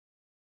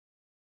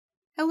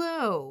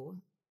Hello,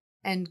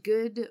 and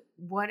good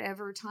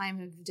whatever time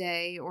of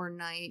day or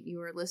night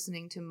you are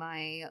listening to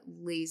my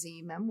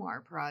lazy memoir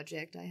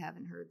project. I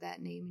haven't heard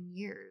that name in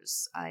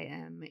years. I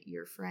am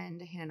your friend,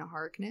 Hannah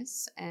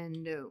Harkness,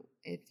 and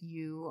if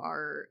you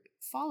are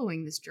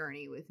following this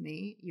journey with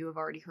me, you have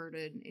already heard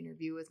an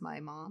interview with my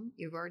mom,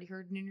 you've already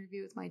heard an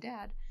interview with my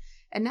dad,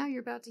 and now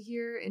you're about to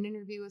hear an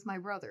interview with my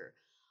brother.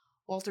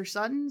 Walter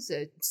Sutton's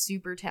a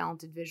super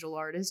talented visual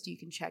artist. You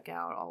can check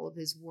out all of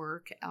his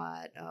work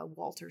at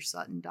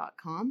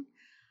waltersutton.com.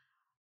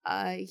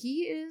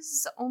 He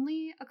is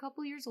only a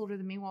couple years older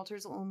than me.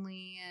 Walter's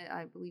only,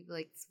 I believe,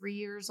 like 3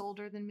 years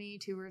older than me,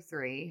 2 or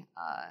 3.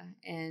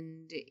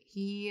 And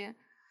he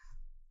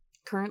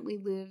currently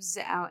lives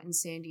out in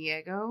San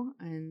Diego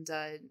and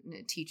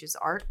teaches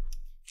art.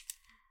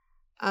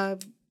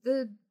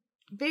 The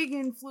big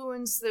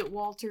influence that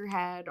Walter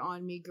had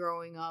on me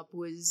growing up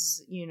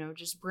was,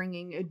 just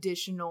bringing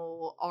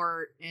additional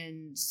art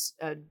and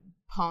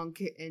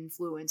punk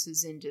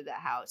influences into the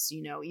house.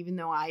 Even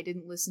though I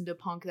didn't listen to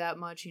punk that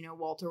much,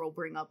 Walter will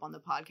bring up on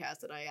the podcast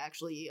that I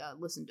actually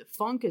listened to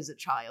funk as a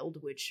child,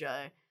 which,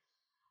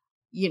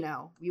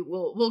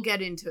 we'll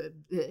get into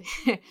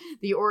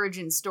the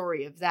origin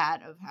story of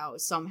that, of how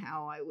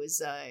somehow I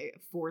was a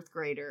 4th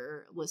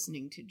grader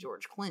listening to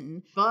George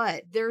Clinton.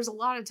 But there's a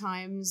lot of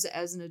times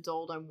as an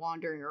adult I'm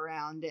wandering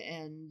around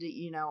and,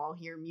 I'll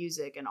hear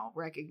music and I'll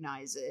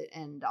recognize it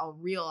and I'll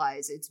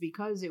realize it's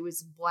because it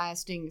was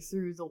blasting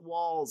through the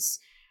walls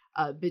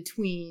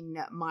between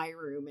my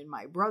room and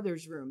my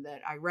brother's room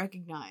that I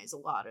recognize a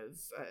lot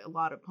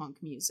of punk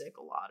music,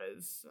 a lot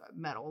of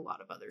metal, a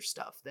lot of other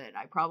stuff that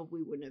I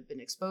probably wouldn't have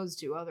been exposed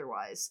to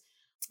otherwise.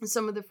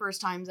 Some of the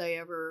first times I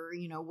ever,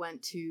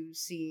 went to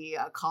see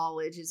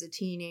college as a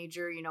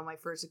teenager, my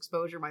first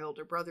exposure, my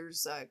older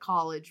brother's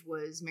college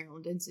was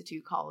Maryland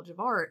Institute College of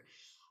Art.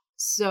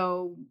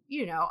 So,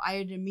 I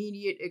had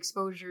immediate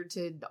exposure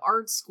to the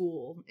art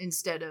school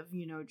instead of,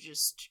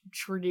 just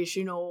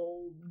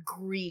traditional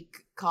Greek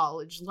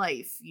college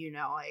life.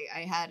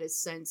 I had a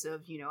sense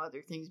of,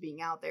 other things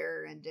being out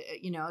there. And,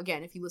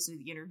 again, if you listen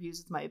to the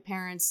interviews with my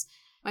parents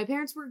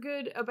were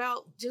good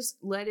about just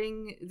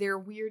letting their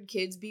weird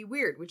kids be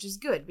weird, which is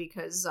good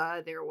because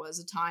there was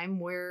a time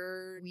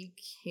where we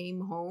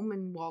came home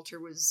and Walter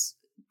was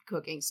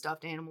cooking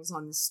stuffed animals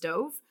on the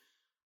stove.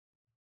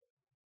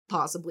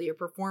 Possibly a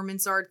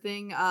performance art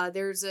thing.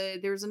 There's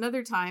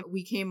another time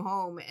we came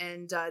home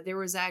and there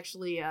was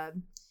actually a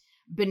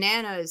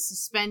banana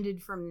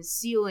suspended from the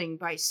ceiling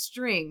by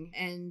string,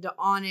 and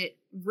on it,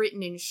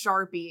 written in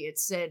Sharpie, it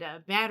said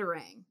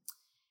Batarang.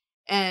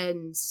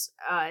 And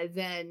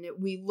then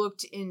we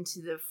looked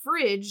into the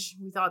fridge.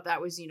 We thought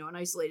that was, an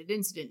isolated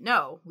incident.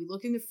 No, we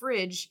look in the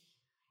fridge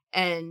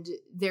and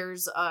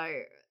there's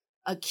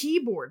a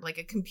keyboard, like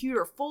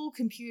a full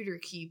computer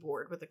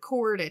keyboard with a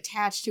cord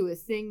attached to a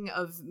thing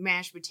of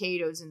mashed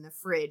potatoes in the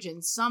fridge,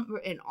 and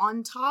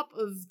on top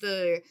of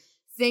the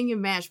thing of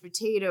mashed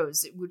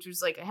potatoes, which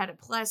was like, it had a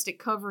plastic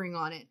covering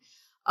on it,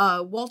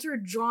 Walter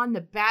had drawn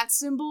the bat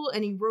symbol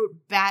and he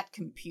wrote bat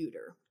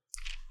computer.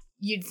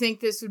 You'd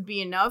think this would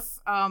be enough.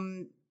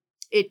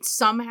 It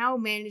somehow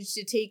managed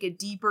to take a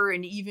deeper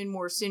and even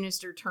more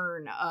sinister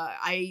turn.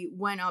 I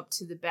went up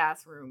to the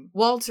bathroom.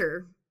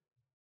 Walter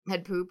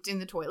had pooped in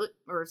the toilet,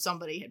 or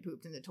somebody had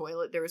pooped in the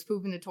toilet. There was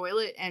poop in the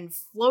toilet, and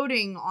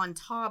floating on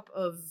top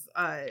of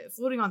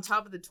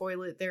the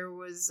toilet,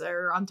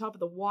 or on top of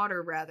the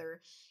water rather,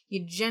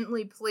 he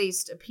gently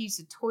placed a piece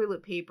of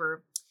toilet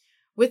paper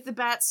with the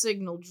bat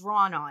signal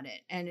drawn on it,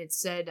 and it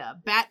said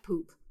bat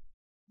poop.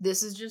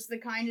 This is just the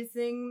kind of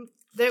thing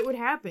that would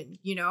happen,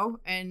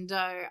 and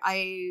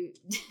I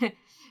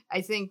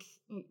I think,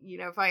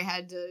 if I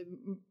had to,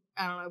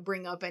 I don't know,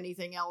 bring up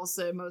anything else,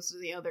 most of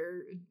the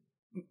other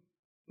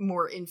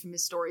more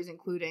infamous stories,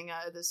 including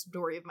the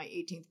story of my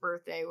 18th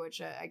birthday, which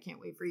I can't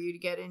wait for you to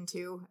get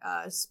into.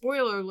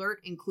 Spoiler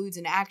alert, includes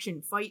an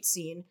action fight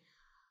scene.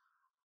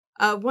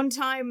 One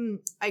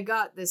time I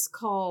got this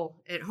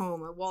call at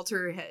home.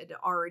 Walter had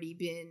already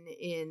been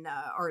in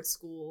art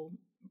school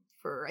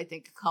for, I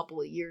think, a couple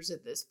of years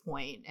at this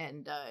point.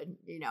 And,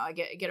 I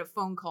get a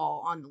phone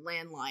call on the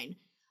landline,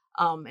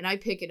 and I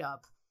pick it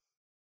up.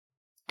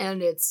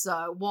 And it's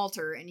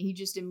Walter, and he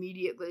just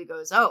immediately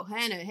goes, "Oh,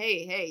 Hannah,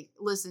 hey,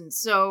 listen.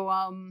 So,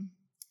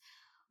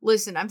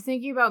 listen, I'm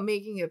thinking about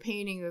making a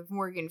painting of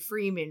Morgan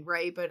Freeman,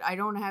 right? But I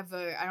don't have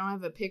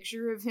a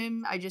picture of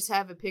him. I just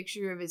have a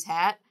picture of his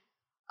hat.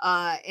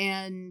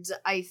 And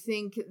I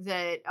think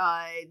that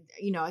I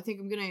think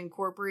I'm gonna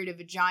incorporate a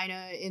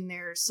vagina in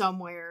there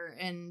somewhere."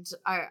 And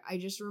I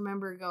just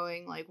remember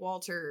going like,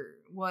 "Walter,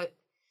 what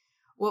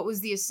was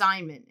the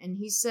assignment?" And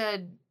he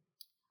said,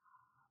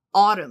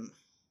 "Autumn."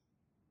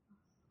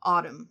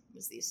 Autumn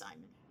was the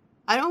assignment.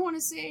 I don't want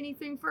to say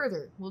anything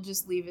further. We'll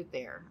just leave it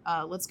there.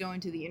 Let's go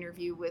into the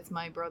interview with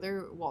my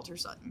brother, Walter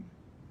Sutton.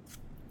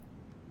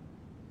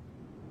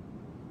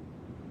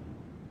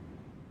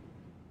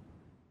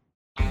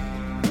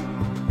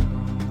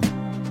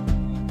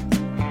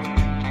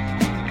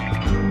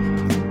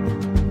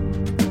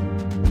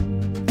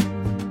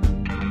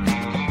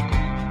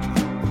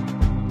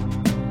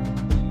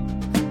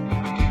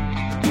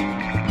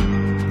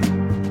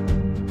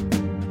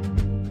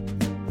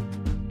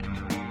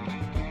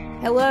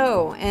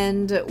 Hello,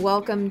 and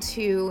welcome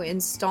to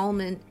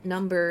installment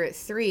number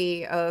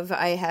 3 of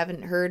I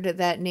Haven't Heard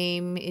That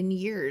Name in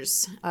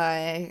Years.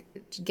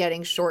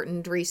 Getting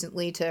shortened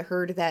recently to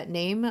Heard That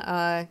Name.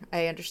 I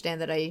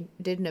understand that I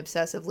did an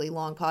obsessively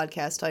long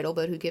podcast title,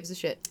 but who gives a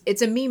shit?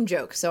 It's a meme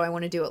joke, so I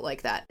want to do it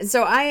like that. And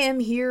so I am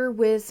here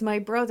with my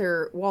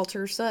brother,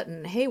 Walter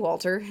Sutin. Hey,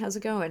 Walter, how's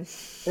it going?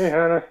 Hey,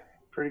 Hannah.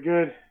 Pretty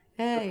good.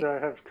 Hey. Just, I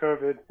have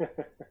COVID.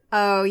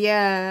 Oh,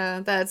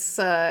 yeah, that's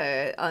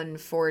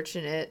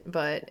unfortunate,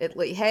 but at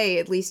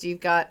least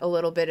you've got a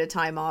little bit of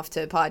time off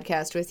to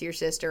podcast with your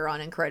sister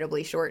on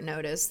incredibly short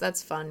notice.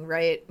 That's fun,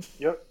 right?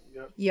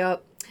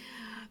 Yep.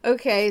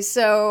 Okay,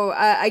 so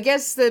I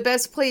guess the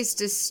best place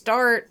to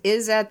start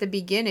is at the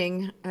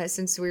beginning,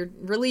 since we're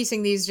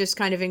releasing these just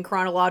kind of in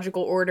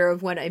chronological order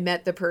of when I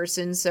met the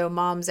person. So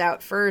mom's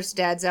out first,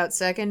 dad's out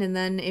second, and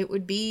then it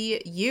would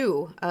be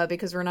you,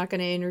 because we're not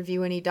going to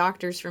interview any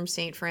doctors from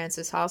St.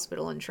 Francis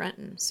Hospital in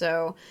Trenton.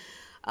 So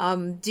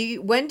do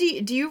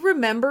you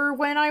remember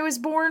when I was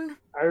born?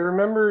 I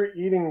remember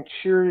eating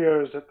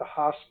Cheerios at the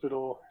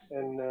hospital,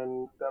 and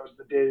then that was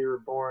the day you were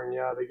born.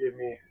 Yeah, they gave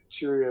me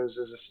Cheerios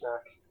as a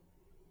snack.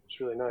 It's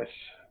really nice.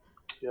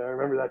 Yeah, I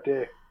remember that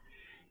day.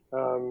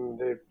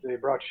 They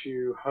brought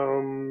you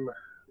home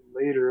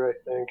later, I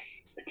think.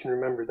 I can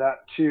remember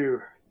that too.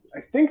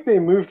 I think they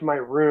moved my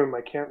room.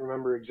 I can't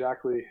remember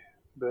exactly,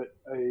 but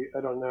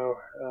I don't know.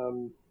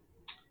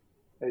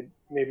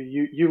 Maybe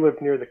you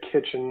lived near the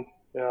kitchen.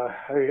 Yeah,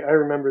 I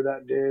remember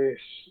that day,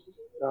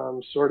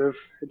 sort of.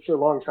 It's a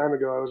long time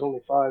ago. I was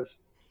only 5.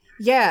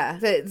 Yeah,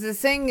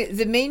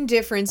 the main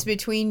difference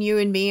between you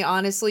and me,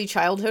 honestly,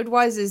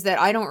 childhood-wise, is that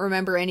I don't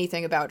remember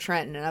anything about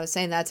Trenton, and I was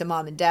saying that to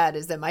mom and dad,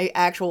 is that my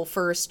actual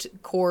first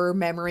core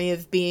memory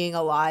of being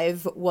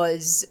alive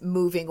was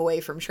moving away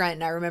from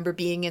Trenton. I remember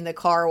being in the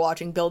car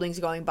watching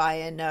buildings going by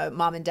and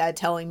mom and dad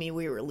telling me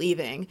we were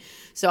leaving.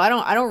 So I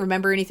don't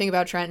remember anything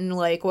about Trenton,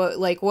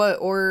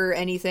 or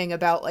anything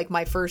about like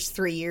my first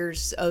 3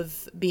 years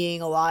of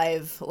being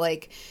alive.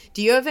 Like,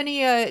 do you have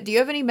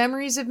any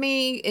memories of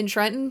me in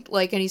Trenton?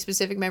 Like any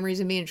specific memories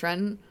of me in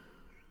Trenton?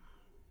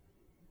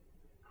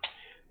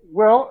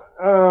 Well,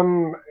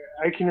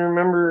 I can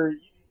remember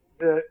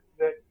that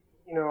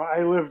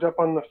I lived up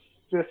on the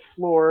 5th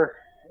floor,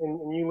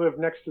 and you lived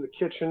next to the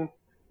kitchen.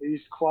 They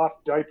used cloth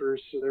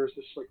diapers, so there was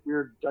this like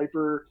weird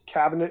diaper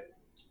cabinet.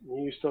 And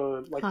you used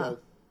to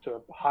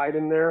to hide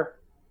in there.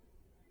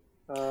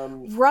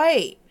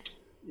 Right.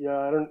 Yeah,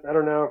 I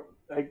don't know.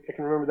 I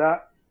can remember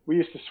that. We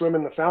used to swim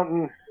in the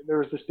fountain. There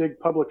was this big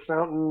public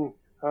fountain.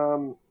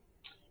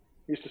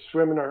 We used to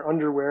swim in our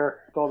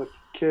underwear with all the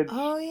kids.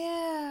 Oh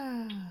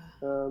yeah.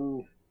 I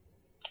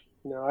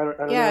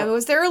don't yeah, know.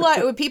 Was there a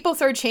lot? Would people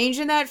throw change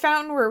in that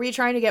fountain? Were we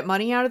trying to get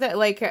money out of that?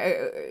 Like,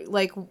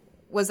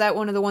 was that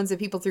one of the ones that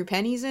people threw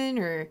pennies in,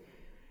 or?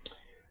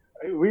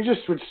 We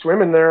just would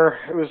swim in there.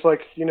 It was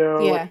like, Yeah.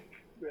 like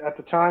at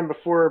the time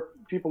before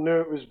people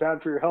knew it was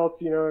bad for your health,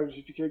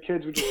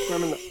 kids would just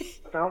swim in the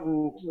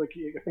fountain. Like,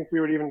 I think we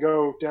would even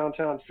go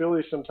downtown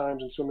Philly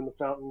sometimes and swim in the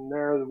fountain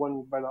there, the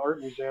one by the art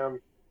museum.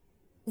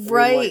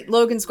 Right,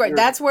 Logan Square.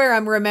 That's where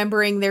I'm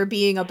remembering there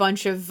being a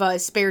bunch of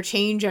spare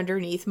change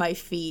underneath my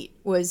feet.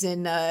 Was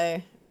in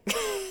the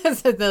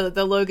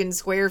Logan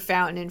Square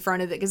fountain in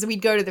front of it, because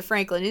we'd go to the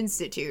Franklin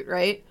Institute,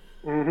 right?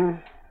 Mm-hmm.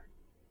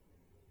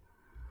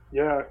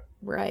 Yeah.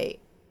 Right.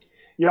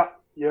 Yeah.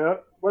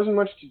 Wasn't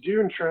much to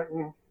do in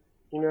Trenton,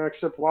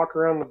 except walk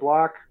around the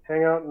block,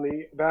 hang out in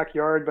the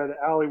backyard by the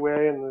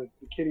alleyway and the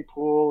kiddie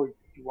pool,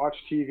 watch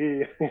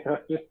TV. I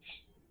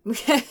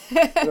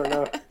don't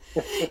know.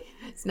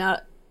 It's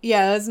not.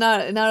 Yeah, it's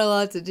not a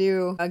lot to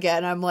do.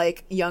 Again, I'm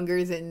like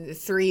younger than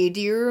 3. Do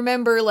you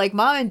remember, like,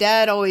 mom and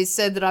dad always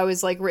said that I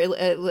was like,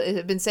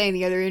 have been saying in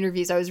the other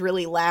interviews I was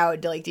really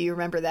loud. Like, do you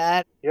remember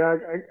that? Yeah,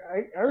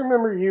 I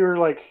remember you were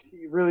like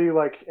really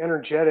like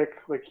energetic.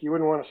 Like you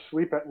wouldn't want to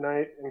sleep at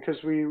night, and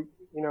because we,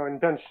 in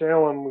Ben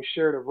Salem we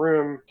shared a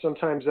room.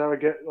 Sometimes that would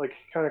get like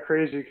kind of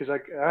crazy because I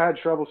had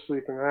trouble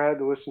sleeping. I had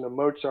to listen to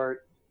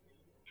Mozart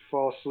to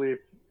fall asleep.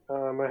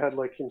 I had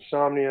like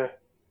insomnia.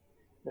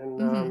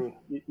 And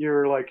you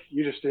were like,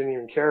 you just didn't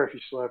even care if you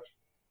slept.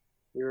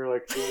 You were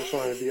like, you just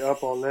wanted to be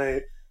up all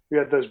night. We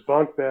had those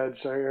bunk beds.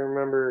 I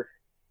remember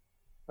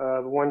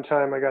the one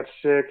time I got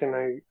sick and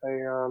I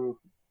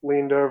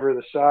leaned over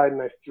the side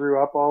and I threw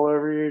up all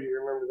over you. Do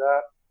you remember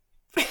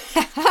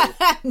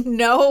that?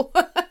 No.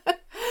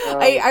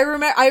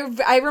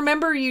 I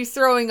remember you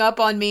throwing up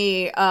on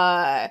me.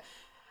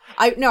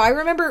 I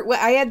remember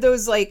I had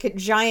those like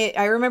giant.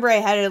 I remember I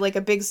had like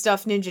a big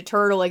stuffed Ninja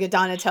Turtle, like a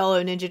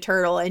Donatello Ninja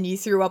Turtle, and you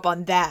threw up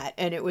on that,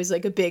 and it was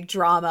like a big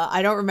drama.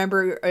 I don't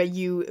remember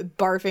you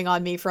barfing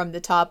on me from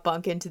the top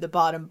bunk into the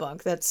bottom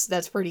bunk.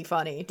 That's pretty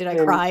funny. Did I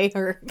cry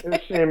or? It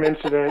was the same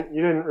incident.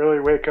 You didn't really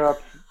wake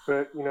up,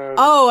 but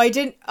Oh, I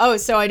didn't. Oh,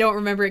 so I don't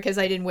remember it because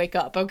I didn't wake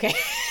up. Okay.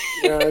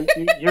 Yeah,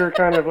 you're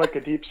kind of like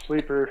a deep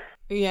sleeper.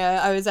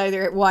 Yeah, I was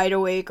either wide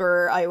awake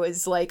or I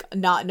was like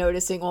not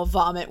noticing while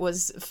vomit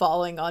was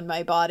falling on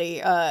my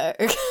body.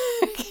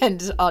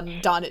 And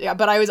on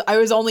but I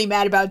was only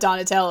mad about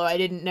Donatello. I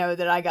didn't know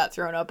that I got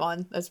thrown up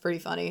on. That's pretty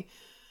funny.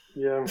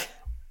 Yeah.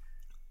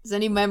 Does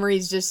any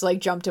memories just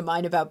like jump to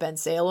mind about Ben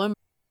Salem?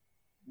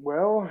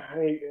 Well,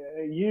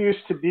 you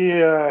used to be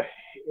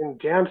in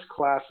dance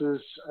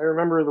classes. I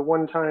remember the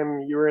one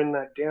time you were in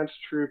that dance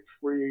troupe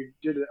where you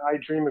did an I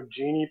Dream of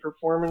Jeannie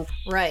performance.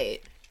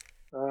 Right.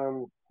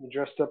 You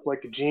dressed up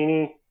like a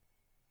genie.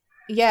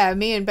 Yeah,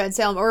 me and Ben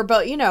Salem, or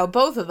but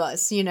both of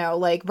us,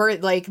 like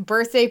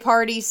birthday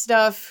party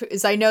stuff.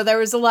 Is I know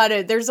there's a lot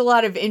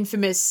of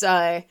infamous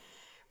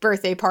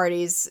birthday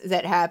parties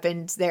that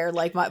happened there.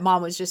 Like my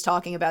mom was just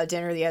talking about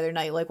dinner the other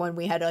night, like when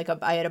we had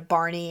I had a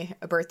Barney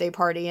birthday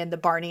party, and the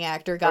Barney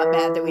actor got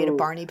mad that we had a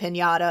Barney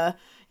pinata.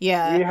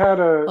 Yeah, we had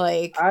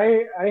like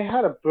I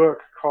had a book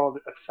called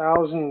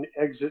 1,000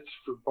 Exits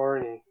for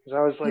Barney because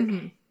I was like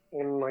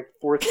in like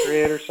fourth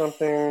grade or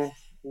something.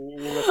 You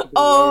must have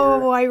been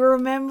younger. I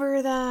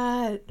remember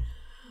that.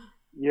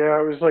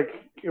 Yeah,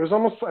 it was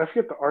almost, I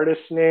forget the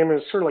artist's name. It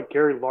was sort of like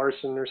Gary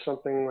Larson or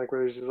something, like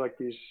where there's like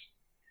these,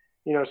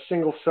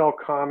 single cell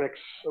comics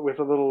with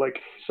a little like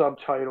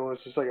subtitle.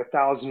 It's just like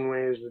 1,000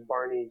 ways that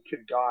Barney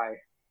could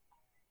die,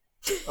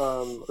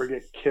 or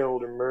get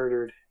killed or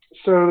murdered.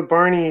 So the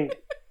Barney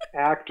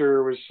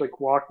actor was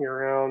like walking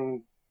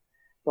around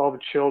with all the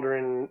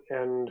children,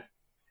 and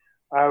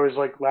I was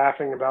like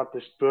laughing about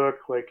this book,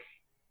 like,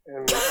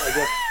 and I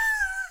guess,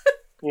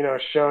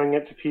 showing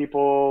it to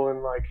people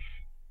and like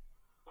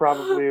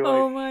probably like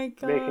Oh my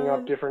making up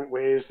God. different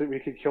ways that we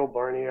could kill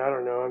Barney. I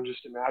don't know. I'm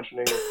just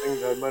imagining the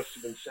things I must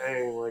have been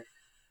saying. Like,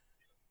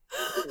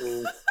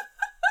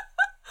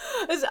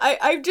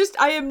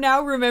 I am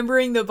now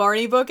remembering the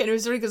Barney book, and it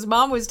was because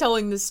Mom was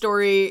telling the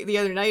story the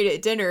other night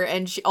at dinner,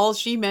 and all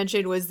she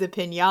mentioned was the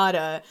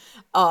pinata.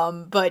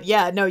 But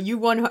yeah, no, you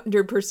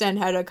 100%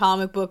 had a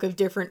comic book of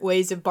different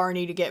ways of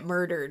Barney to get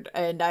murdered,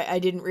 and I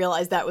didn't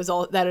realize that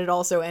had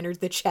also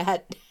entered the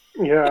chat.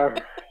 yeah,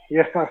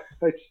 yeah,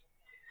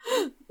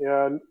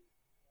 yeah,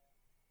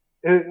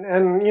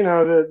 and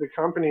the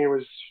company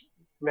was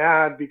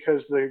mad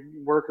because the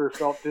worker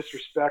felt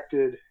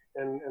disrespected,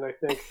 and I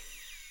think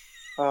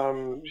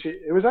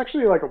it was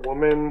actually like a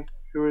woman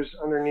who was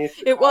underneath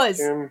the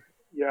costume. Was.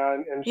 Yeah,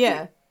 and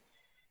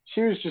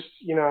she was just,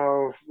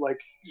 like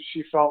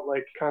she felt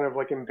like kind of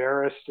like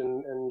embarrassed,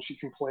 and she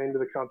complained to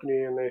the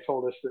company, and they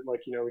told us that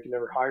like, we could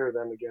never hire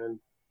them again.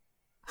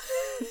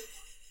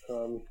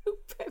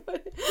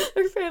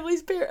 Their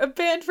family's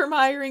banned from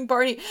hiring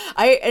Barney.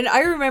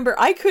 I remember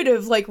I could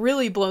have like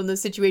really blown the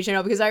situation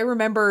up, because I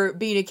remember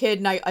being a kid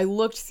and I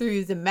looked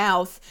through the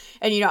mouth,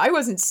 and I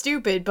wasn't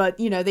stupid, but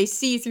they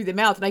see through the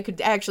mouth, and I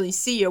could actually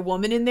see a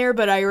woman in there,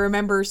 but I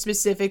remember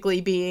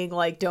specifically being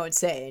like, don't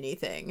say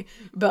anything.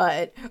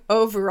 But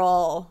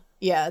overall,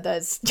 yeah,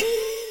 that's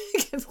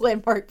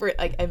landmark.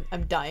 Like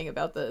I'm dying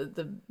about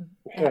the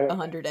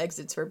 100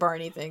 exits for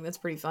Barney thing. That's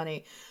pretty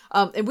funny.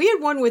 And we had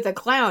one with a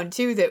clown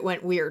too that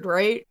went weird,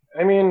 right?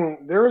 I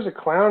mean, there was a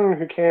clown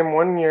who came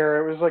one year.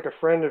 It was like a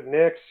friend of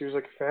Nick's. He was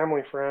like a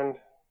family friend.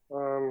 I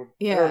don't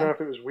know if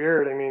it was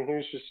weird. I mean, he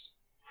was just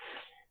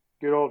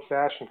good old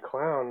fashioned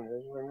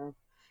clown.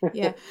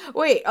 Yeah.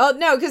 Wait. Oh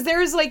no, because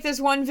there's like this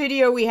one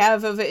video we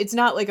have of it's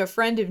not like a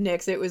friend of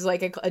Nick's. It was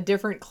like a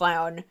different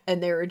clown,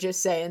 and they were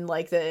just saying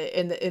like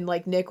and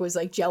like Nick was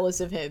like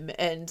jealous of him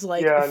and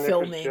like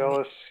filming. Nick was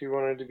jealous. He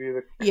wanted to be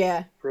the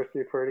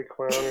birthday party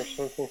clown or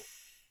something.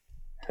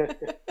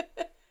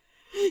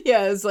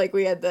 Yeah, it's like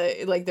we had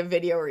the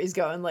video where he's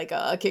going like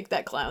kick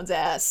that clown's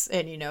ass,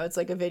 and it's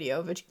like a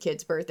video of a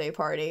kid's birthday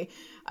party.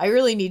 I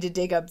really need to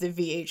dig up the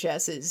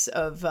VHSs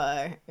of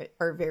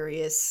our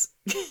various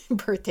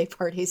birthday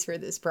parties for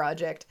this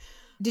project.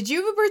 Did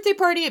you have a birthday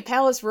party at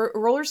Palace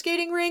roller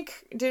skating rink?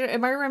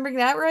 Am I remembering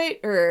that right,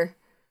 or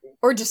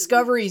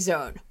Discovery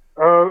Zone?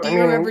 Do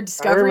you remember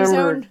Discovery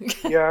Zone?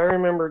 Yeah, I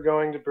remember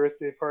going to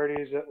birthday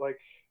parties at like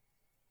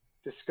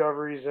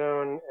Discovery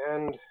Zone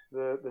and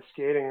the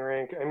skating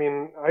rink. I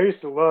mean, I used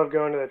to love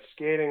going to that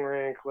skating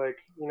rink, like,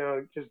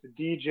 because the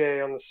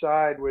DJ on the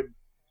side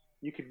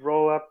you could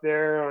roll up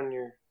there on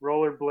your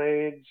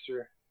rollerblades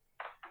or,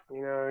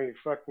 your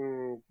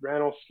fucking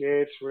rental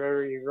skates,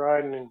 whatever you're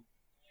riding, and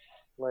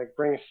like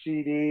bring a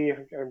CD,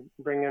 I'd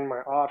bring in my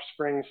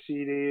Offspring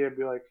CD. I'd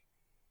be like,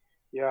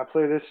 yeah,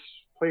 play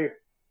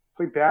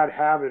Bad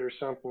Habit or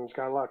something. It's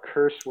got a lot of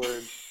curse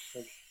words.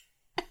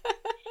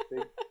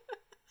 Like,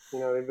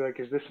 they'd be like,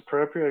 is this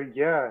appropriate?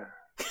 Yeah.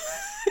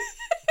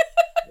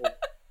 Like,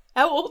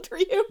 how old were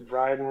you?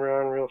 Riding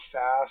around real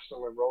fast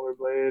on my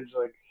rollerblades,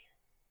 like,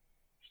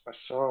 it's my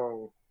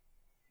song.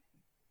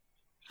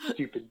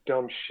 Stupid,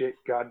 dumb shit,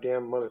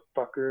 goddamn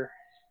motherfucker.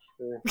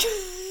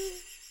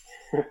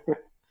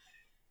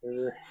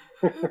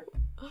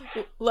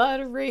 A lot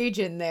of rage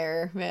in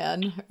there,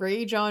 man.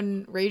 Rage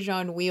on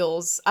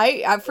wheels.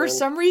 I for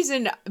some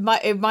reason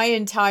my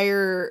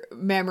entire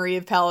memory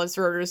of Palace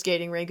roller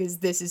skating rink is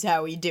This Is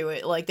How We Do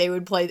It. Like they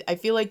would play. I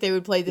feel like they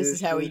would play This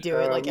Is How We Do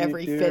It like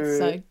every fifth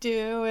song.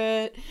 Do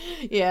it.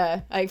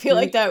 Yeah, I feel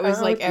like that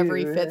was like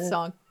every fifth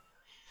song.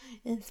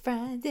 It's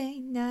Friday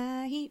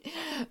night.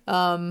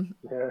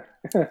 Yeah.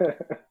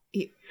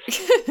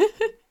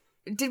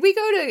 Did we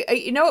go to,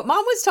 you know what,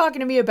 Mom was talking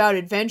to me about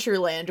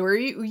Adventureland, where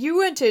you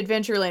went to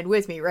Adventureland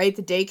with me, right?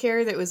 The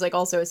daycare that was like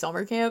also a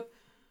summer camp?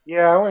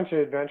 Yeah, I went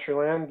to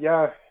Adventureland.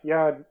 Yeah.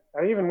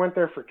 I even went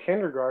there for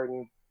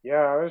kindergarten. Yeah,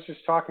 I was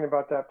just talking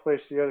about that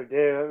place the other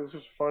day. That was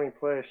just a funny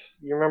place.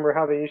 You remember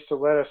how they used to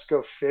let us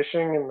go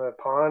fishing in the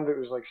pond that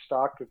was like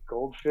stocked with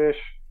goldfish?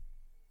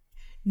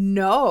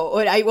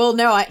 No,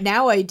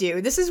 now I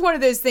do. This is one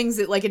of those things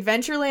that like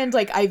Adventureland,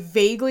 like I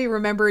vaguely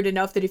remember it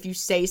enough that if you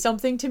say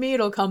something to me,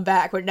 it'll come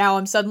back. But now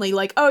I'm suddenly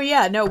like, oh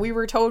yeah, no, we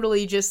were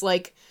totally just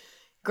like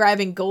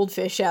grabbing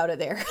goldfish out of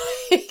there.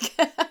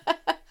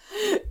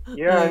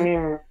 Yeah, I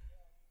mean,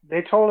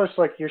 they told us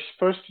like you're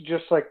supposed to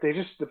just like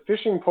the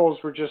fishing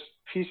poles were just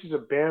pieces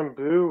of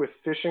bamboo with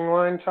fishing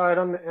line tied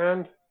on the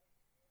end,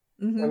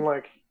 and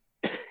like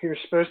you're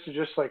supposed to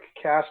just like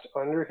cast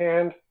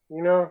underhand,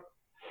 you know?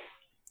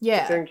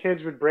 Yeah. But then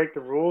kids would break the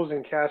rules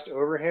and cast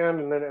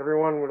overhand, and then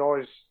everyone would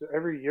always,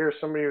 every year,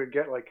 somebody would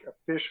get like a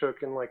fish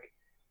hook in like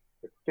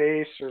the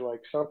face, or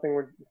like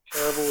something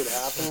terrible would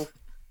happen.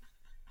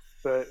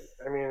 But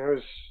I mean, it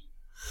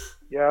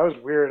was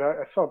weird.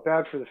 I felt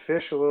bad for the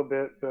fish a little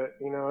bit, but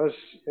you know, it was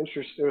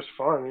interesting. It was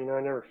fun. You know,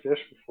 I never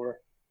fished before.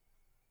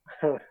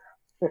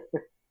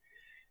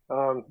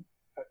 I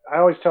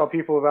always tell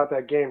people about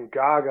that game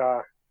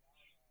Gaga.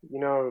 You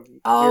know,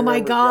 oh my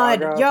God,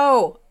 Gaga?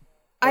 Yo.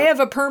 I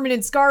have a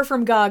permanent scar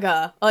from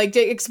Gaga. Like, to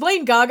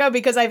explain Gaga,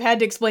 because I've had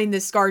to explain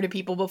this scar to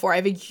people before. I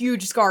have a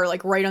huge scar,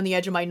 like, right on the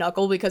edge of my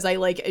knuckle because I,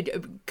 like,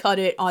 cut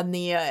it on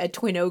the, at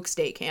Twin Oaks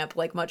State Camp.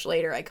 Like, much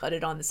later, I cut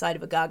it on the side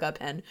of a Gaga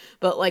pen.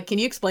 But, like, can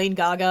you explain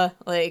Gaga?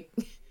 Like...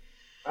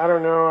 I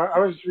don't know. I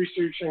was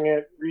researching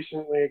it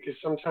recently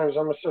because sometimes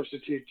I'm a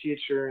substitute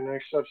teacher and I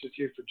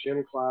substitute for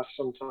gym class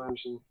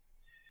sometimes, and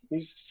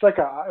it's like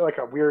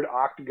a weird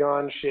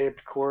octagon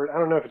shaped court. I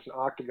don't know if it's an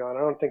octagon. I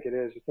don't think it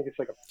is. I think it's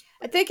like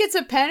I think it's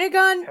a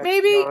pentagon,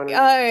 maybe.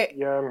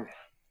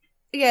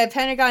 Yeah,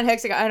 pentagon,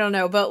 hexagon. I don't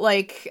know, but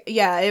like,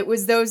 yeah, it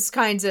was those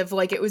kinds of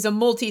like it was a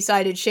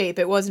multi-sided shape.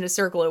 It wasn't a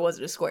circle. It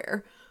wasn't a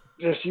square.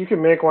 Just you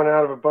can make one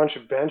out of a bunch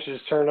of benches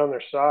turned on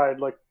their side.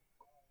 Like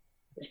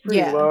it's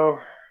pretty low,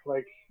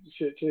 like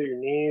to your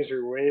knees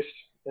or waist.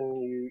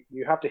 And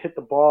you have to hit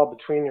the ball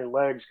between your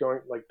legs going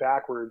like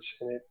backwards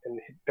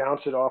and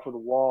bounce it off of the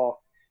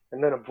wall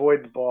and then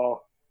avoid the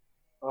ball.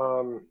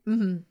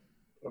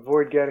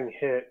 Avoid getting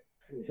hit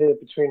and hit it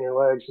between your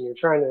legs, and you're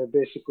trying to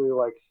basically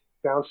like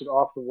bounce it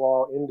off the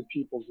wall into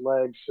people's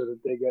legs so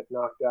that they get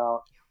knocked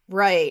out.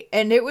 Right.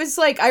 And it was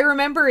like, I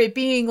remember it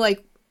being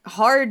like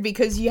hard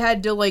because you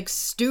had to like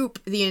stoop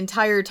the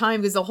entire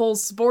time because the whole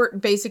sport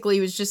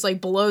basically was just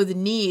like below the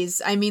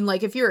knees. I mean,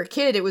 like if you're a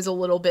kid, it was a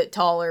little bit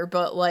taller,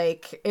 but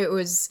like it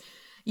was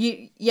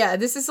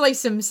this is like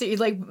some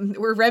like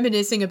we're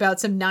reminiscing about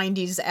some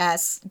 90s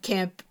ass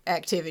camp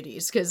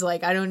activities because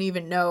like I don't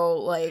even know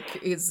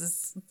like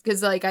it's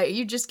because like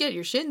you just get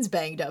your shins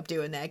banged up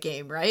doing that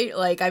game, right?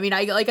 Like I mean,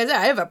 I said,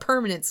 I have a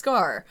permanent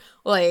scar,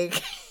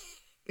 like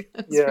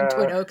it's from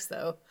Twin Oaks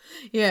though.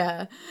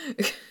 Yeah.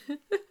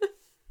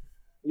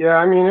 Yeah,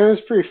 I mean, it was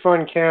pretty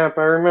fun camp.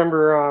 I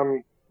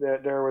remember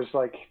that there was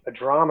like a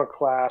drama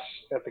class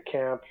at the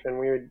camp, and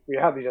we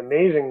had these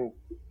amazing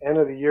end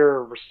of the year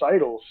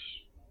recitals.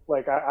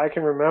 Like I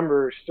can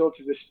remember still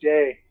to this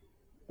day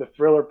the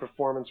Thriller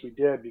performance we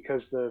did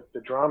because the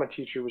drama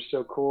teacher was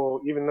so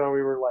cool. Even though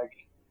we were like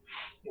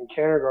in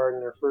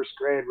kindergarten or first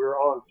grade, we were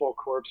all in full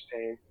corpse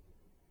paint,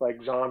 like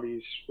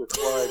zombies with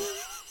blood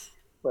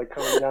like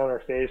coming down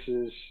our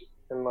faces.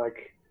 And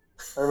like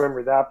I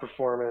remember that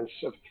performance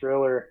of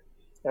Thriller.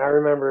 And I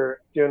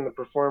remember doing the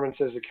performance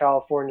as the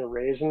California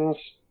Raisins,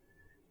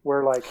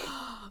 where like...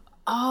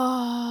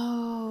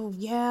 Oh,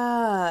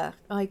 yeah.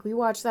 Like, we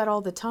watch that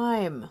all the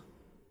time.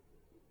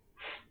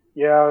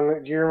 Yeah,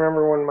 and do you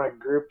remember when my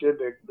group did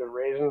the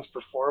Raisins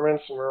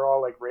performance, and we were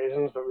all like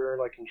raisins, but we were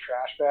like in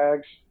trash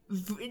bags?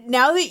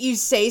 Now that you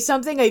say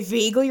something, I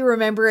vaguely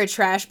remember a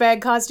trash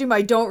bag costume.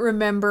 I don't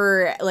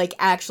remember, like,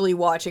 actually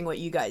watching what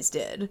you guys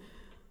did.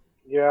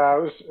 Yeah,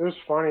 it was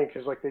funny,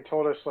 because like they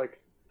told us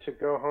like to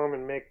go home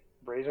and make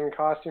raisin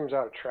costumes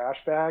out of trash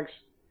bags,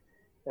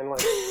 and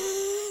like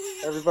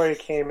everybody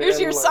came in. Here's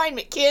your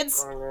assignment,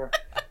 kids.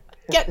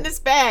 Get in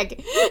this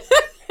bag.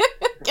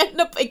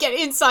 Get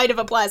inside of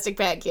a plastic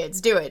bag,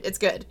 kids. Do it. It's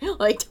good.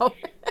 Like,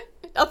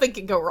 nothing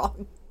can go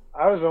wrong.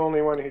 I was the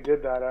only one who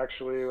did that,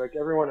 actually. Like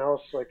everyone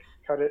else, like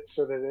cut it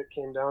so that it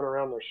came down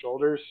around their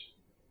shoulders.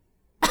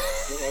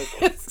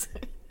 Like,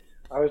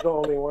 I was the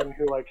only one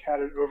who like had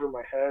it over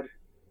my head,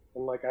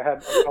 and like I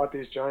bought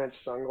these giant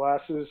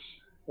sunglasses,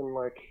 and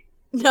like.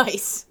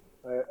 Nice.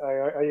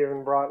 I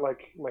even brought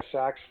like my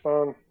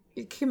saxophone,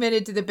 You're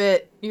committed to the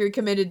bit. You're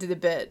committed to the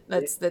bit.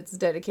 That's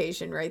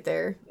dedication right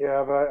there.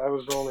 Yeah, but I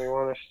was the only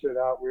one that stood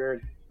out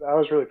weird. I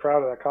was really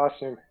proud of that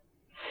costume.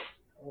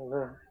 I don't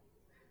know.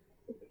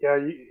 Yeah,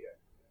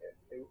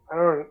 I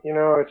don't.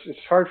 It's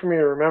hard for me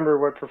to remember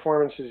what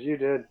performances you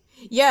did.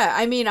 Yeah,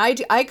 I mean, I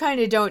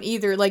kind of don't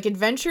either. Like,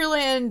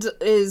 Adventureland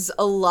is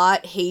a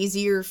lot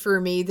hazier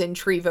for me than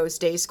Trevo's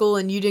Day School,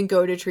 and you didn't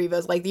go to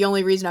Trevo's. Like, the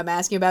only reason I'm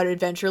asking about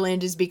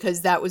Adventureland is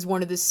because that was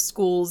one of the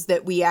schools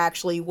that we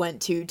actually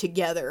went to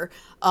together,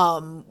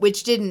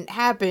 which didn't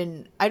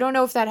happen. I don't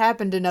know if that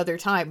happened another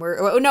time.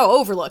 No,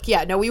 Overlook.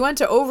 Yeah, no, we went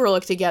to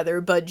Overlook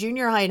together, but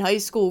junior high and high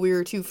school, we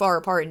were too far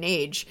apart in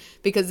age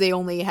because they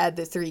only had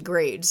the 3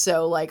 grades.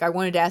 So, like, I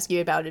wanted to ask you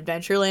about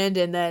Adventureland,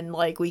 and then,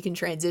 like, we can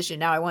transition.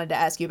 Now I wanted to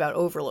ask you about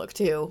Overlook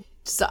too.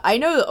 So I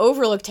know the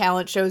Overlook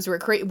talent shows were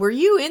crazy. Were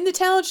you in the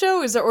talent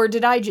show, or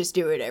did I just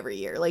do it every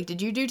year? Like,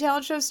 did you do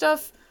talent show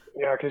stuff?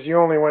 Yeah, because you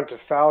only went to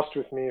Faust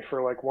with me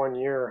for like 1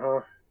 year,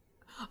 huh?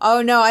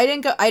 Oh no, I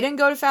didn't go. I didn't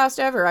go to Fast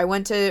ever. I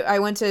went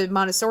to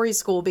Montessori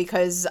school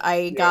because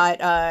I Yeah.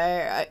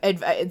 got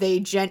they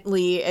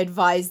gently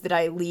advised that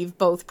I leave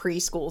both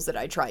preschools that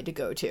I tried to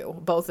go to.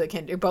 Both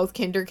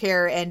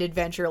Kindercare and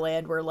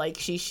Adventureland were like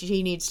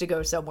she needs to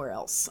go somewhere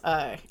else.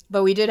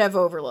 But we did have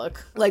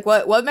Overlook. Like,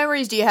 what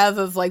memories do you have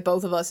of like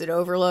both of us at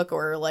Overlook,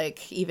 or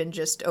like even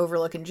just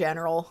Overlook in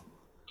general?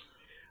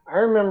 I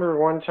remember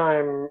one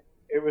time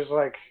it was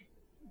like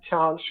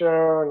talent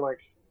show, and like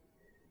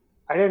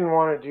I didn't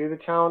want to do the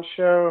talent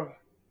show,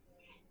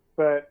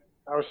 but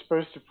I was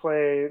supposed to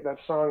play that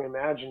song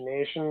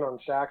Imagination on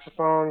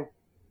saxophone,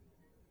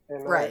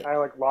 and Right. I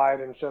like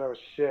lied and said I was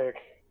sick.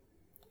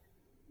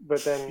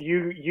 But then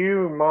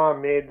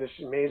mom made this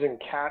amazing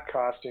cat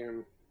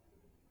costume,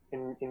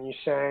 and you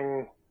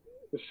sang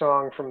the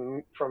song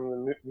from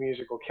the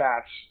musical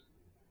Cats.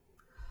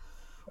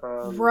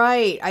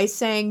 Right. I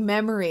sang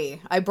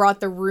Memory. I brought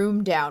the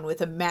room down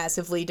with a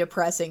massively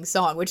depressing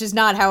song, which is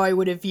not how I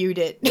would have viewed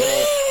it.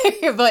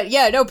 Yeah, But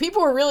yeah, no,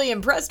 people were really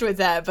impressed with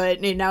that.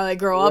 But now that I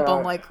grow up, I'm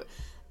yeah, like,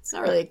 it's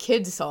not really a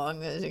kid's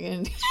song.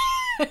 yeah.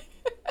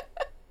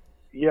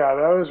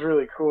 That was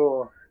really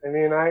cool. I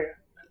mean,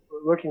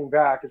 looking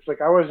back, it's like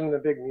I wasn't a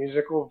big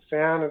musical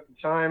fan at the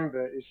time,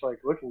 but it's like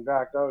looking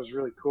back, that was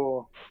really cool.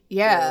 Um,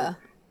 Yeah.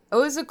 It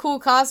was a cool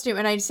costume,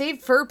 and I'd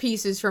save fur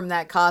pieces from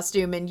that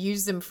costume and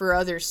use them for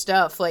other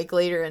stuff, like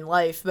later in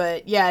life.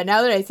 But yeah,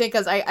 now that I think,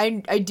 as I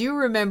do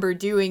remember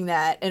doing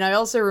that, and I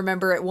also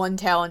remember at one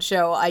talent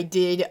show I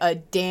did a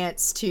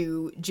dance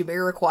to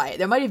Jamiroquai.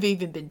 There might have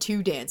even been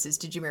 2 dances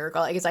to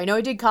Jamiroquai, because I know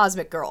I did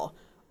Cosmic Girl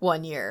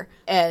one year,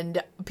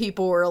 and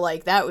people were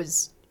like, "That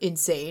was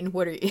insane.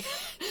 What are you?"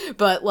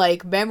 But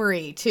like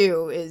Memory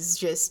too is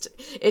just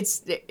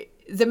it's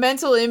the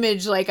mental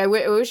image. Like I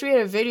wish we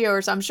had a video,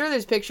 or I'm sure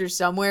there's pictures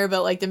somewhere,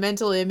 but like the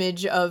mental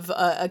image of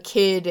a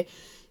kid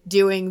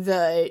doing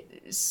the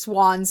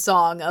swan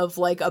song of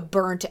like a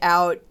burnt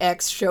out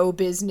ex show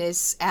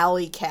business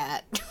alley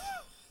cat.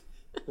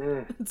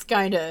 mm, It's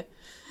kind of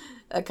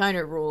that kind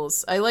of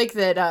rules. I like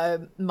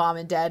that mom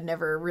and dad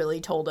never really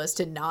told us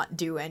to not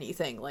do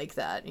anything like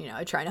that.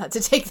 I try not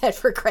to take that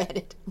for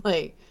granted.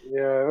 Like,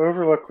 yeah,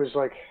 Overlook was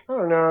like, I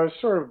don't know, it was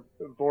sort of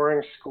a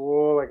boring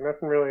school. Like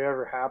nothing really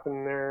ever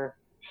happened there.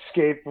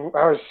 I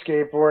was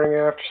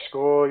skateboarding after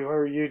school. What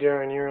were you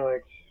doing? You were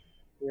like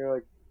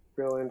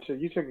real into.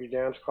 You took your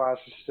dance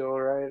classes still,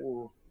 right?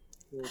 And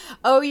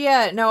oh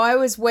yeah, no, I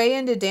was way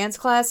into dance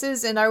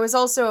classes, and I was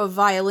also a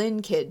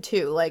violin kid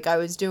too. Like I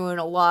was doing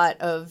a lot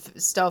of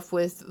stuff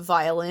with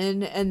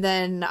violin, and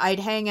then I'd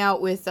hang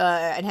out with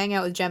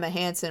Gemma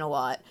Hansen a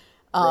lot.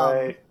 Um,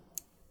 right,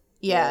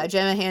 yeah, yeah,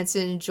 Gemma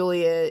Hansen,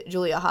 Julia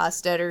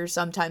Hostetter,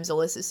 sometimes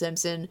Alyssa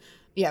Simpson.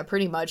 Yeah,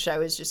 pretty much. I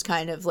was just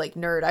kind of like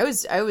nerd. I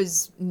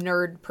was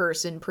nerd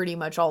person pretty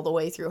much all the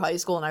way through high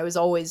school, and I was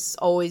always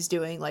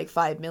doing like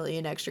 5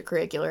 million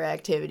extracurricular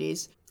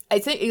activities. I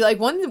think like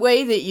one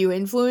way that you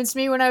influenced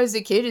me when I was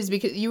a kid is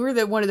because you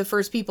were one of the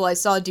first people I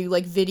saw do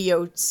like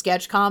video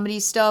sketch comedy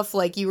stuff.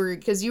 Like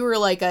because you were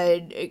like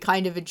a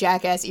kind of a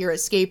Jackass era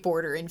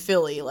skateboarder in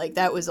Philly. Like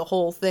that was a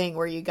whole thing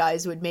where you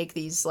guys would make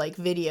these like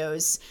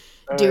videos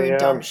doing yeah,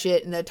 dumb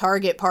shit in the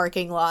Target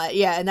parking lot.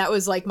 Yeah, and that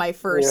was like my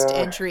first yeah.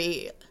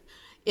 entry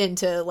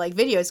into like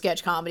video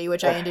sketch comedy,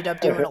 which I ended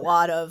up doing a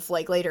lot of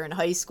like later in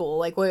high school.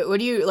 Like what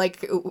do you like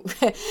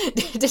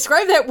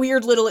describe that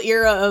weird little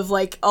era of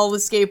like all the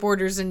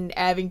skateboarders in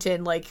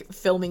Abington like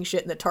filming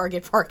shit in the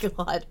Target parking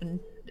lot and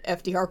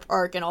FDR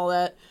Park and all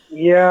that.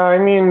 Yeah, I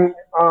mean,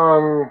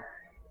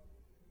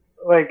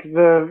 like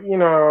the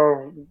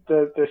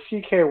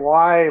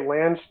CKY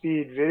land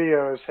speed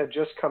videos had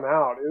just come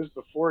out. It was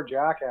before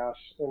Jackass,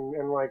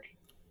 and like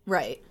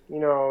Right.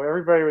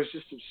 everybody was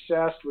just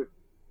obsessed with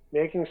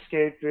making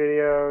skate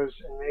videos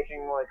and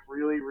making like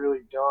really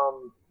really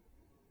dumb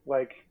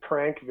like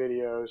prank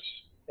videos,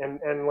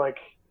 and like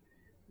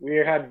we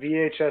had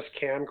VHS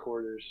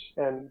camcorders,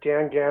 and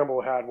Dan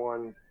Gamble had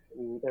one,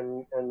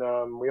 and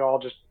we all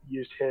just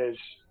used his.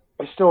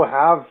 I still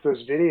have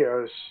those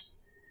videos.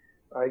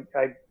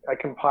 I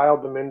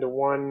compiled them into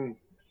one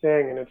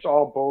thing, and it's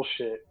all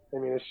bullshit. I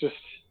mean, it's just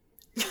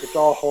it's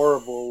all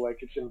horrible. Like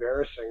it's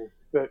embarrassing.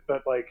 But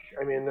like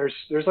I mean,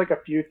 there's like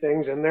a few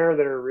things in there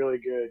that are really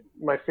good.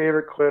 My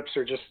favorite clips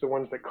are just the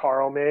ones that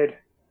Carl made.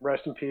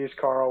 Rest in peace,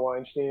 Carl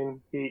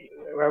Weinstein. He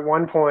at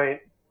one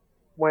point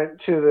went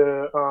to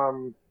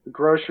the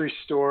grocery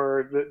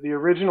store. The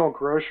original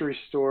grocery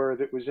store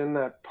that was in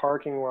that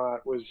parking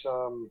lot was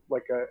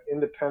like a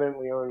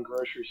independently owned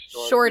grocery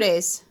store. Shore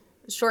Days.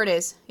 Shore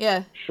Days.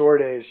 Yeah. Shore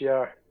Days,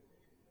 yeah.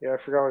 Yeah, I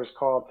forgot what it's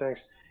called. Thanks.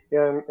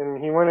 Yeah,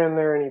 and he went in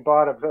there and he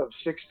bought a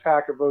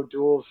 6-pack of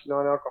O'Doul's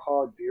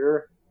non-alcoholic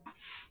beer,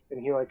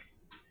 and he like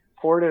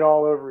poured it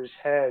all over his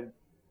head,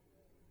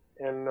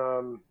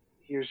 and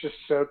he was just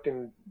soaked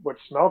in what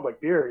smelled like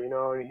beer, you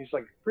know. And he's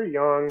like pretty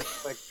young,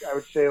 like I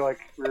would say like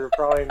we were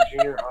probably in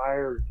junior high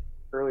or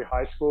early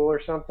high school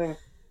or something.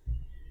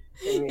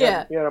 And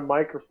Yeah. he had a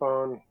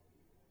microphone, and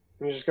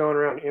he was just going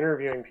around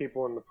interviewing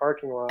people in the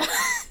parking lot,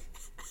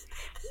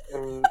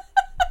 and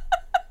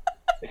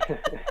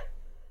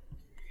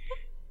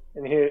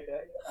and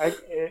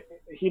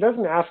he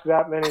doesn't ask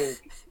that many,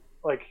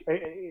 like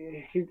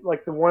he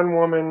like the one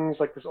woman's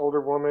like this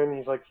older woman,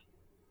 he's like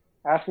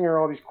asking her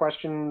all these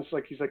questions,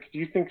 like he's like, do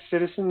you think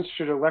citizens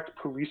should elect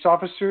police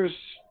officers?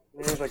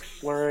 And he's like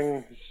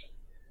slurring his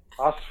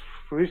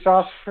police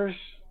officers.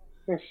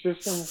 I think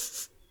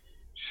citizens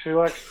should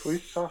elect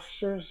police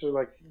officers, or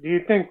like, do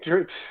you think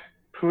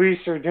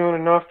police are doing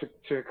enough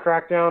to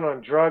crack down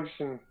on drugs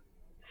in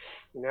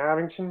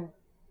Abington?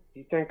 Do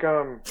you think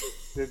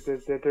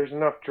that there's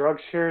enough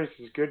drugs here? Is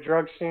this a good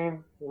drug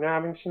scene in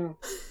Abington?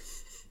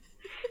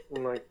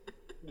 And like,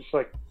 just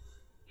like,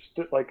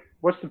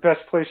 what's the best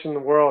place in the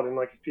world? And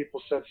like, if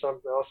people said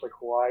something else like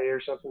Hawaii or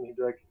something, he'd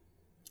be like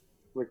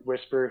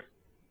whisper,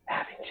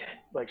 Abington,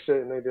 like so,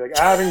 and they'd be like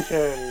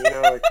Abington, you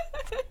know, like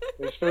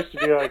they're supposed to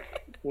be like,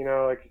 you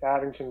know, like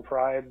Abington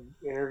Pride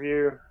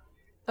interview.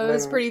 That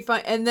was pretty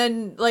fun. And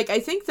then, like, I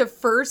think the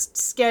first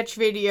sketch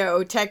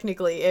video,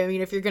 technically, I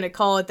mean, if you're going to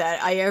call it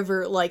that, I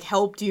ever, like,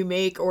 helped you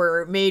make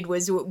or made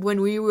was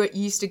when we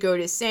used to go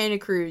to Santa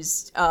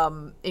Cruz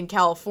in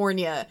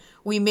California.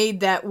 We made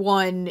that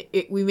one,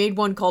 we made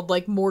one called,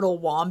 like, Mortal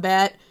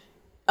Wombat,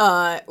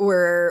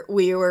 where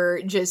you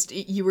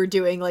were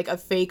doing like a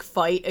fake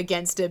fight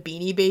against a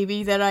Beanie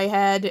Baby that I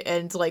had,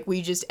 and like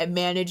we just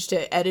managed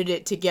to edit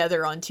it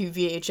together on 2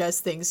 VHS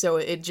things, so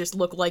it just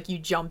looked like you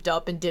jumped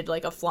up and did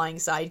like a flying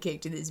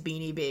sidekick to this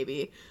Beanie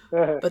Baby.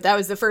 But that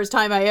was the first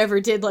time I ever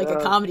did like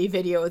a comedy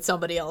video with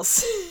somebody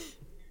else.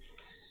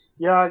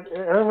 Yeah, I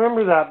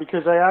remember that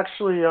because I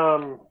actually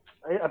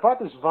I bought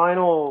this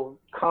vinyl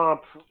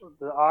comp,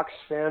 the Ox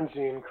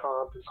fanzine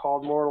comp. It's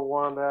called Mortal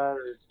Wombat,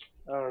 or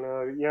I don't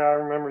know. Yeah, I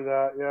remember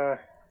that.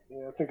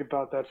 Yeah, I think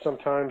about that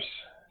sometimes.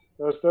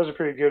 That was a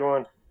pretty good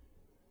one.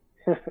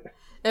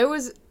 It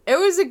was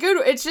a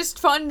good. It's just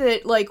fun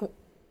that, like,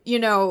 you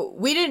know,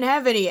 we didn't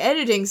have any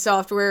editing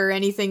software or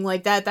anything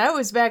like that. That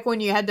was back when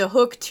you had to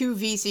hook 2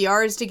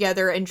 VCRs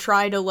together and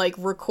try to like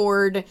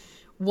record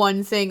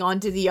one thing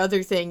onto the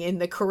other thing in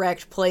the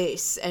correct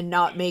place and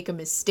not make a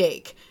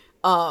mistake.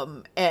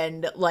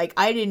 And like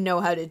I didn't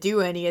know how to do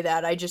any of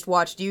that. I just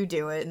watched you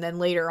do it. And then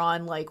later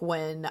on, like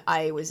when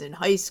I was in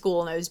high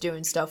school and I was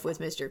doing stuff with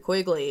Mr.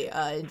 Quigley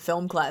in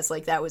film class,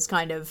 like that was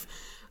kind of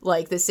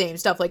like the same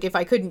stuff. Like if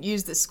I couldn't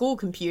use the school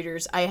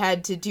computers, I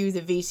had to do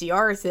the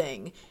VCR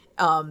thing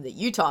that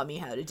you taught me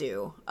how to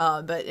do.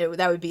 But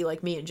that would be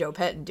like me and Joe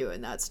Pettin doing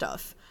that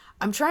stuff.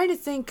 I'm trying to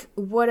think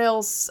what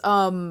else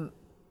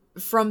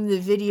from the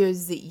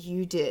videos that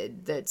you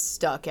did that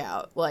stuck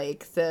out.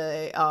 Like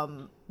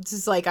the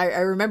just like I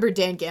remember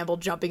Dan Gamble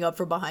jumping up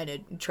from behind a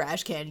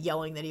trash can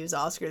yelling that he was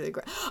Oscar the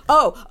Grouch.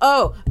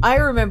 Oh, I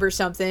remember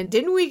something.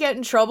 Didn't we get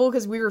in trouble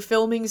because we were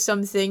filming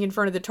something in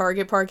front of the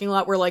Target parking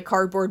lot where like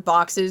cardboard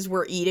boxes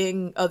were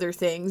eating other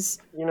things?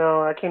 You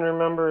know, I can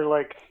remember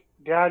like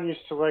Dad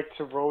used to like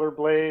to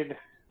rollerblade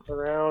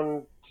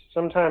around.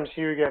 Sometimes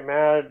he would get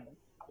mad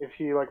if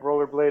he like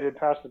rollerbladed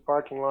past the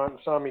parking lot and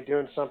saw me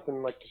doing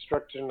something like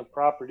destruction of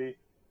property.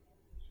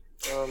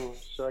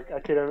 So I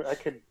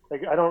could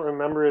like, I don't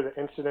remember the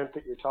incident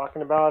that you're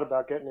talking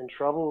about getting in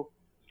trouble,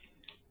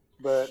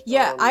 but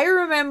yeah, I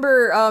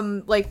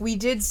remember like we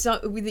did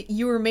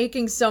you were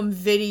making some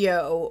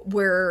video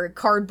where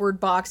cardboard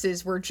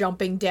boxes were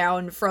jumping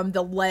down from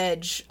the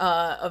ledge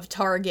of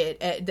Target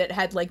that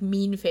had like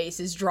mean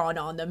faces drawn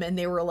on them, and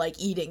they were like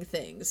eating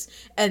things,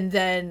 and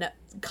then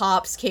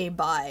cops came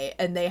by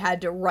and they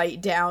had to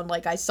write down,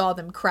 like I saw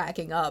them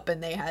cracking up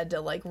and they had to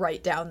like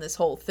write down this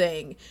whole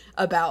thing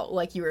about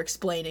like you were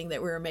explaining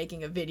that we were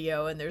making a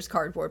video and there's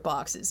cardboard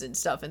boxes and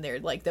stuff, and they're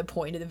like the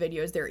point of the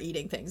video is they're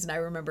eating things, and I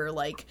remember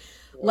like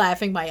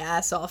laughing my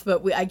ass off,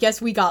 but I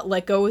guess we got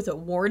let go with a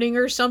warning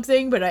or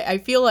something, but I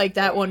feel like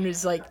that one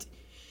was like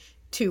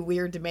too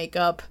weird to make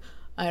up.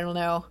 I don't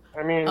know.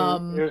 I mean,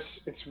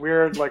 it's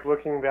weird like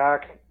looking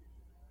back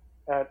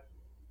at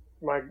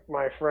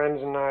my friends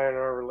and I and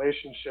our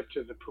relationship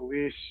to the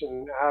police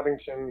in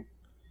Abington.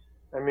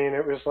 I mean,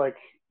 it was like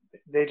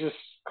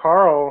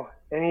Carl,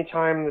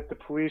 anytime that the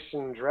police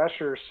in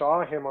Drescher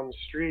saw him on the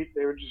street,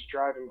 they would just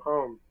drive him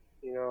home.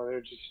 You know, they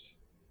would just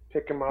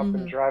pick him up and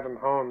Mm-hmm. drive him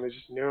home. They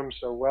just knew him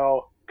so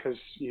well because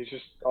he's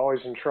just always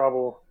in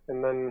trouble.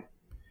 And then,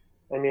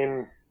 I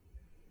mean,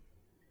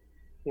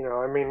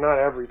 not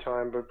every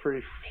time, but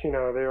they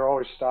were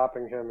always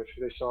stopping him if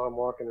they saw him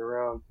walking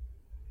around.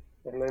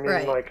 And I mean,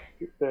 Right. like,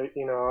 I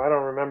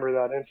don't remember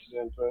that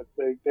incident, but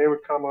they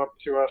would come up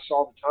to us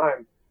all the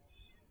time.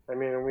 I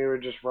mean, and we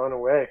would just run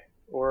away,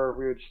 or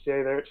we would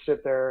stay there,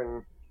 sit there,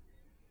 and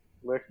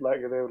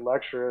they would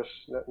lecture us.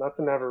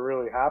 Nothing ever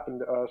really happened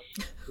to us.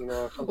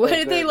 What Sometimes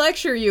did they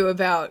lecture you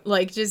about?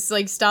 Like, just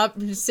like stop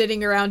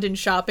sitting around in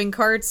shopping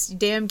carts,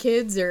 damn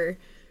kids, or?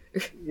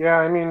 yeah,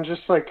 I mean,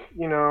 just like,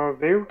 they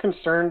were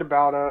concerned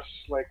about us.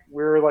 Like,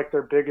 we were like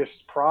their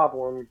biggest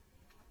problem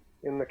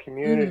in the Mm-hmm.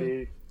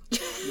 community.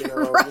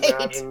 Right.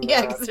 Imagine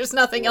Yeah, that. because there's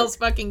nothing Like, else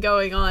fucking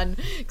going on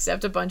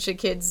except a bunch of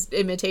kids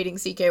imitating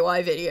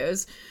CKY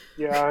videos.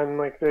 yeah, and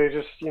like they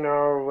just,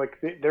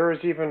 there was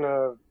even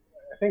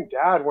I think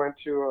Dad went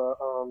to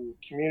a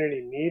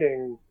community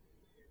meeting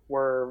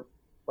where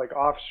like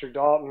Officer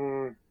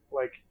Dalton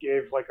like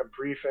gave like a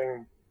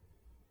briefing,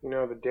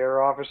 the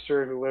DARE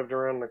officer who lived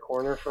around the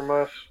corner from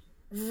us.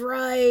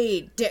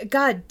 Right.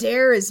 God,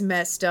 Dare is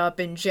messed up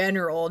in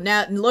general.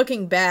 Now,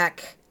 looking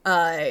back,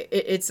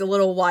 it's a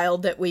little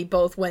wild that we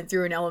both went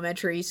through an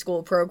elementary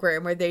school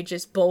program where they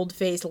just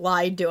bold-faced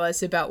lied to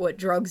us about what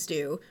drugs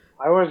do.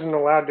 I wasn't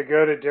allowed to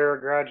go to DARE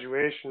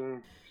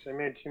graduation because I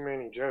made too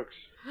many jokes.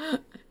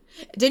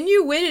 Didn't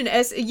you win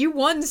you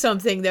won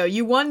something though?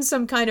 You won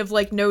some kind of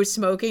like no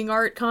smoking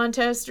art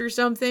contest or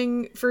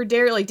something for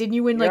Dare. Like, didn't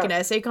you win like Yeah. an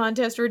essay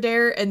contest for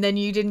Dare, and then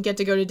you didn't get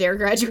to go to Dare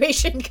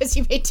graduation because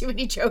you made too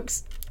many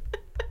jokes?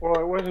 Well,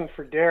 it wasn't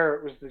for DARE.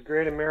 It was the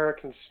Great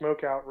American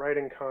Smokeout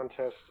Writing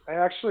Contest. I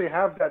actually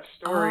have that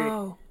story.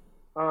 Oh.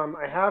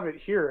 I have it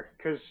here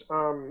because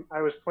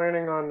I was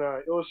planning on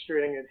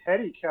illustrating it.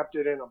 Hetty kept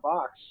it in a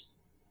box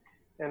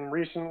and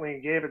recently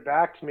gave it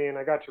back to me, and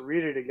I got to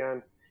read it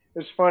again. It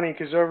was funny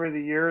because over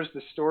the years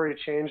the story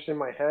changed in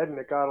my head and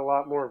it got a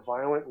lot more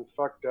violent and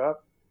fucked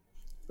up.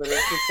 But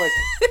it's just like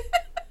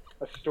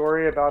a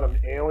story about an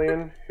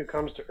alien who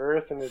comes to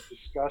Earth and is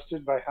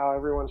disgusted by how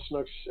everyone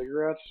smokes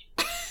cigarettes.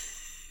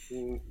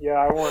 And yeah,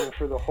 I won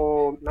for the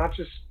whole, not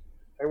just,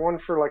 I won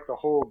for like the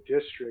whole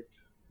district,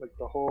 like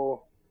the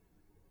whole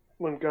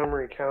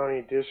Montgomery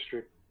County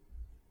district.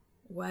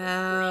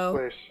 Wow.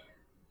 First place.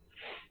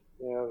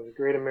 Yeah, the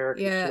Great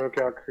American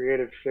Smokeout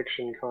Creative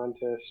Fiction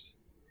Contest.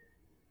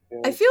 Yeah.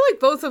 I feel like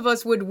both of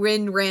us would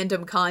win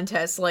random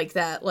contests like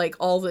that, like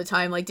all the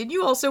time. Like, did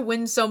you also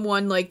win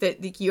someone like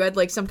that? Like, you had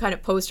like some kind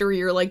of poster where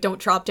you're like, "Don't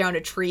chop down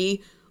a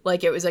tree,"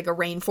 like it was like a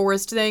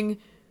rainforest thing.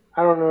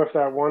 I don't know if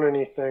that won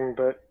anything,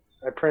 but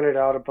I printed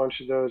out a bunch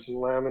of those and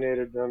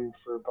laminated them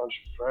for a bunch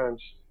of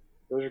friends.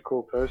 Those are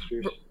cool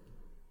posters.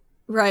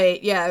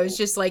 Right, yeah, it was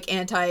just like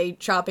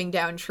anti-chopping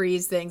down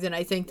trees things, and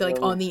I think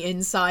like on the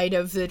inside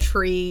of the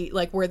tree,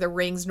 like where the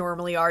rings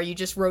normally are, you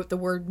just wrote the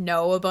word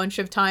 "no" a bunch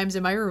of times.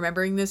 Am I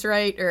remembering this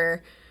right,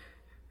 or?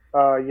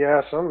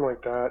 Yeah, something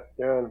like that.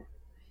 Yeah.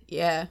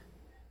 Yeah.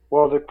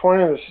 Well, the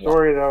point of the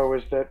story though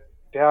was that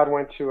Dad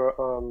went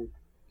to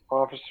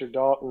Officer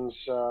Dalton's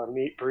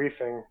meet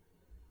briefing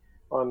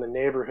on the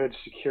neighborhood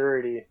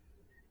security,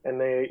 and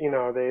they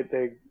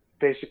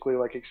basically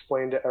like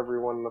explained to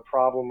everyone the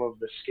problem of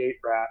the skate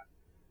rat.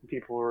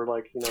 People were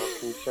like,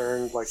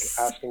 concerned, like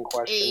asking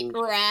questions. Skate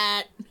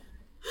rat.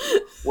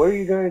 What are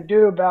you going to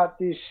do about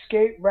these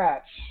skate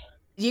rats?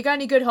 You got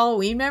any good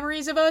Halloween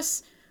memories of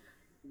us?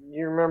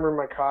 You remember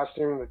my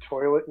costume, the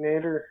Toilet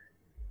Nader?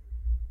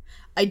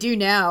 I do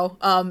now.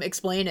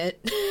 Explain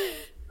it.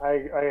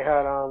 I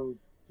had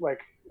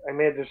I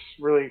made this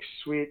really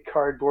sweet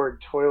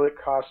cardboard toilet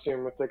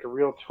costume with like a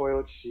real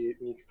toilet seat,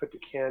 and you could put the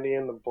candy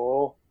in the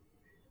bowl.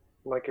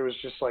 Like it was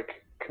just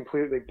like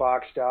completely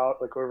boxed out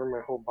like over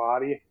my whole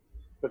body.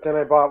 But then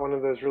I bought one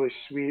of those really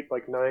sweet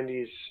like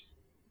 90s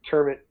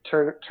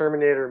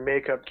Terminator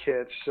makeup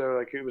kits, so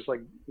like it was like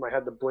I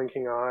had the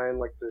blinking eye and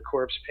like the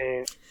corpse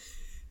paint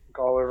like,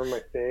 all over my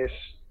face.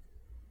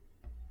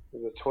 It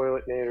was a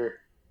Toiletator.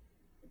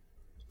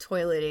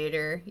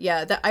 Toiletator.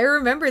 Yeah, I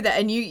remember that,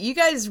 and you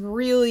guys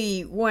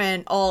really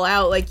went all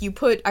out. Like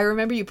I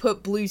remember you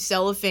put blue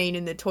cellophane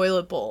in the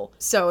toilet bowl,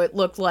 so it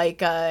looked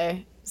like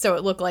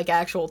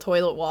actual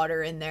toilet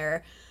water in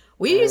there.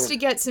 We used to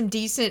get some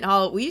decent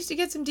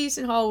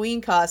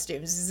Halloween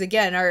costumes. This is,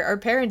 again, our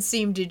parents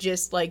seemed to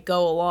just like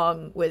go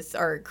along with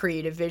our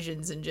creative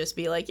visions and just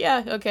be like,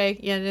 yeah, okay,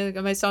 yeah,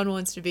 my son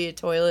wants to be a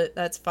toilet,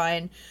 that's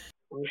fine.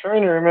 I'm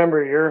trying to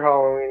remember your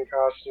Halloween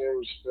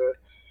costumes, but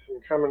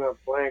I'm coming up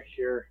blank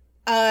here.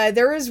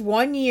 There was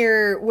one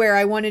year where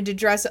I wanted to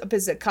dress up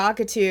as a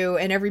cockatoo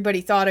and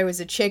everybody thought I was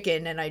a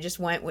chicken and I just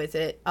went with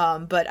it.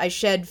 But I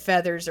shed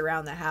feathers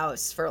around the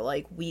house for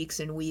like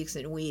weeks and weeks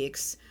and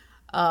weeks.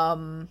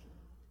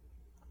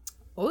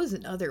 What was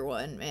another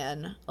one,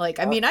 man? Like,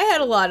 I mean, I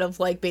had a lot of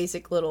like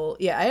basic little,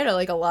 I had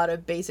like a lot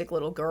of basic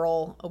little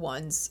girl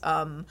ones.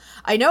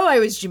 I know I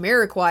was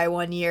Jamiroquai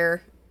one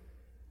year.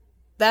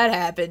 That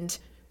happened.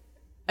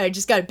 I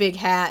just got a big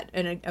hat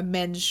and a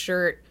men's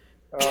shirt.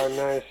 Oh,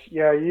 nice.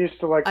 Yeah, I used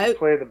to like to I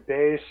play the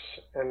bass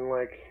and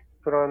like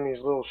put on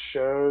these little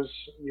shows.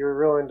 You were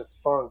real into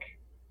funk.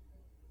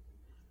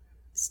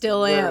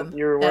 still am.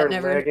 You were That wearing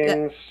never.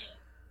 leggings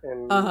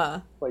and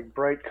Uh-huh. like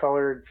bright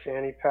colored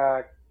fanny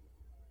pack,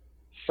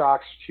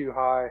 socks too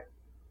high,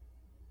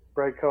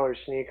 bright colored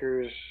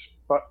sneakers,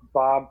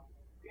 bob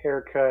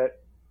haircut,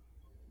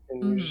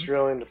 and you're just Mhm.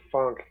 real into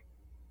funk.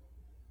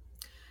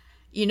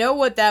 You know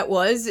what that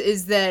was?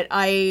 Is that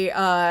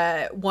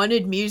I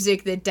wanted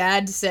music that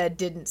Dad said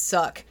didn't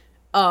suck.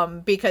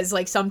 Because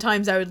like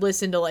sometimes I would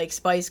listen to like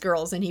Spice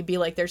Girls and he'd be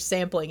like, "There's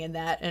sampling in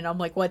that," and I'm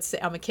like, "What's?"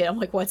 I'm a kid. I'm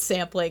like, "What's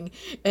sampling?"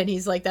 And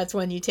he's like, "That's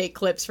when you take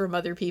clips from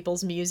other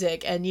people's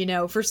music." And you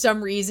know, for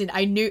some reason,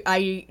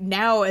 I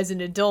now as an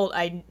adult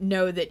I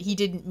know that he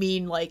didn't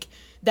mean like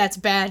that's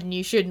bad and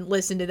you shouldn't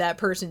listen to that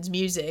person's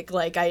music.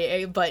 Like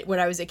but when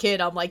I was a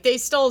kid, I'm like, they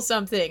stole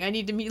something. I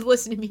need to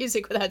listen to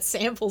music without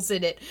samples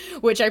in it,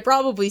 which I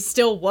probably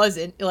still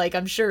wasn't. Like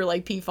I'm sure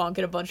like P Funk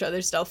and a bunch of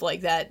other stuff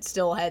like that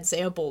still had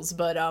samples,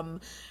 but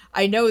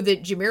I know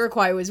that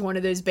Jamiroquai was one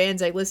of those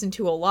bands I listened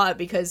to a lot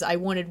because I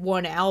wanted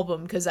one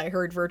album because I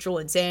heard Virtual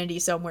Insanity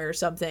somewhere or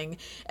something.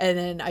 And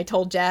then I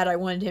told Dad I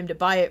wanted him to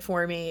buy it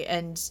for me.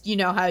 And you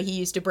know how he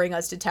used to bring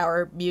us to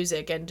Tower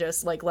Music and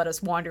just like let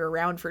us wander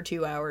around for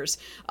 2 hours.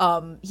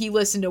 He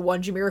listened to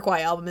one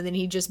Jamiroquai album and then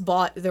he just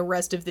bought the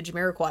rest of the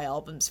Jamiroquai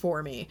albums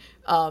for me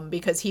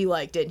because he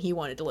liked it and he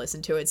wanted to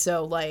listen to it.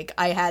 So like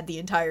I had the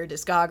entire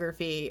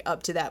discography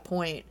up to that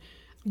point.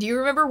 Do you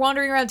remember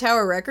wandering around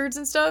Tower Records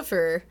and stuff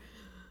or?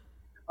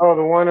 Oh,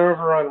 the one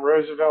over on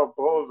Roosevelt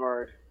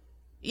Boulevard.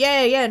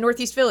 Yeah, yeah,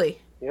 Northeast Philly.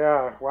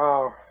 Yeah,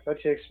 wow,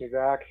 that takes me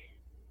back.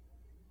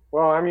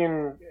 Well, I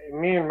mean,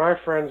 me and my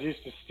friends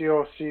used to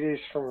steal CDs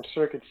from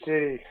Circuit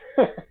City.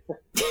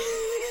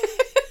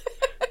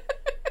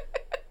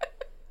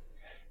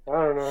 I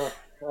don't know.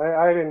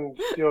 I didn't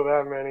steal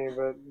that many,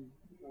 but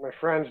my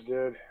friends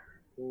did.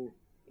 And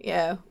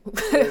Yeah.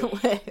 there's,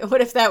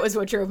 What if that was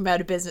what drove him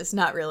out of business?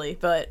 Not really,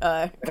 but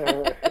uh,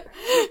 yeah,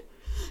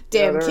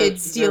 damn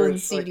kids there stealing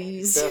was like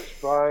CDs.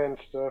 Best Buy and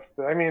stuff.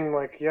 But I mean,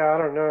 like, yeah, I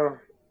don't know.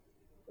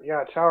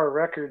 Yeah, Tower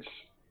Records.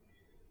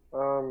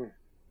 Um,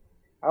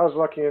 I was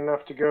lucky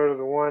enough to go to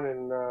the one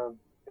in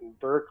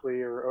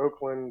Berkeley or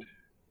Oakland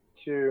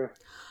too.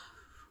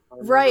 I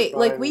remember Right,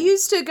 like we buying.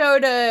 used to go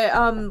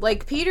to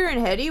like Peter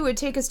and Hetty would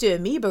take us to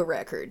Amoeba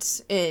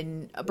Records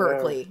in Yeah.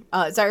 Berkeley.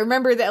 So I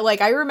remember that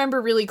like I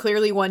remember really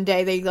clearly one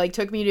day they like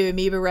took me to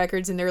Amoeba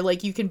Records and they're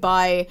like you can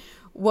buy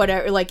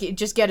whatever like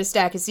just get a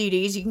stack of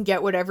CDs, you can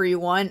get whatever you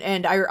want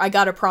and I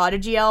got a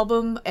Prodigy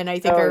album and I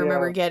think I Oh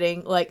remember yeah.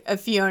 getting like a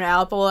Fiona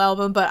Apple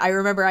album, but I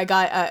remember I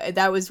got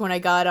that was when I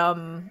got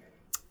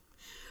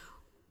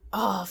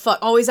oh fuck,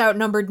 always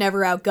outnumbered, never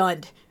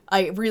outgunned.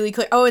 I really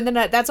oh, and then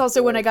that's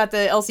also when Yeah. I got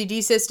the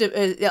LCD system,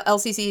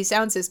 LCC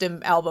sound system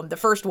album. The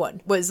first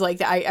one was like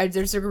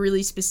there's a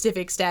really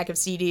specific stack of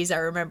CDs I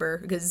remember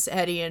because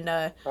Hetty and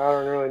I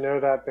don't really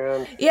know that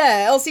band.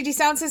 yeah, LCD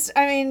sound system.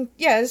 I mean,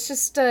 yeah, it's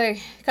just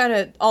kind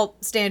of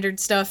alt standard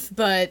stuff,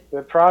 but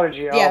The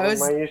Prodigy yeah, it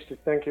album, I was used to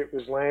think it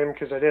was lame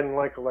because I didn't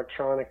like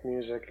electronic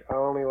music. I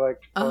only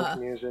liked funk uh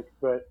music,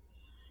 but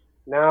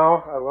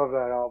now I love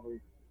that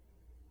album.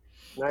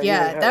 And I even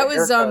yeah, had a that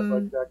was haircut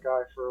like that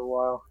guy for a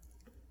while.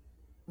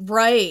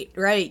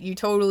 right. You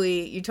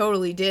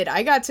totally did.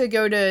 I got to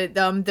go to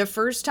the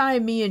first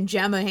time me and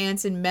Gemma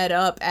Hansen met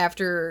up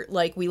after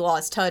like we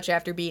lost touch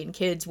after being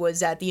kids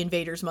was at the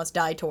Invaders Must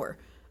Die tour.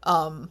 You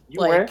went to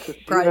Like see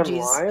them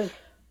Prodigy's. live?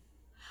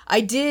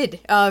 I did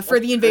for That's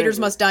the Invaders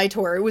crazy. Must Die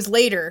tour. It was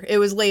later. It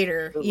was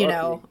later, You're you lucky.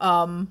 know.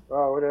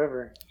 Oh,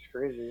 whatever. It's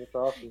crazy. It's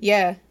awesome.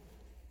 Yeah.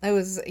 It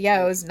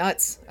was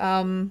nuts.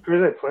 Who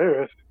do they play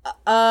with?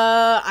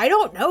 I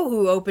don't know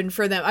who opened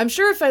for them. I'm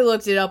sure if I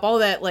looked it up, all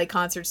that like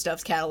concert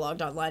stuff's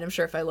cataloged online. I'm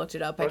sure if I looked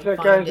it up, I What's could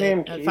that find guy's it.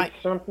 name? Keith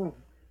something?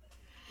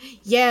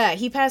 Yeah,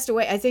 he passed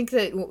away. I think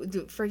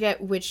that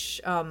forget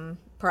which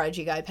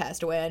Prodigy guy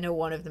passed away. I know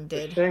one of them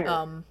The did.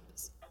 singer.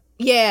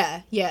 Yeah,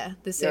 the Yeah,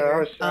 that singer.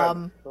 was sad.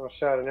 That was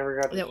sad. I never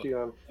got to That- see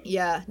them.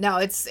 yeah, no,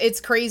 it's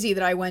crazy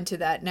that I went to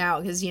that now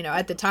because you know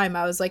at the time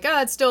I was like,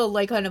 oh, it's still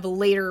like kind of a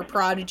later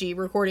Prodigy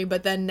recording,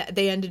 but then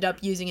they ended up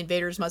using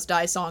Invaders Must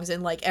Die songs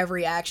in like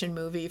every action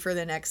movie for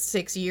the next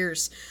 6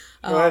 years.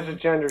 So, as a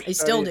gender I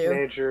still studies do.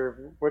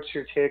 major, what's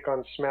your take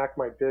on Smack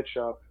My Bitch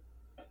Up?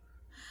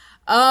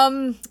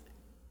 Um,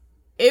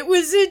 it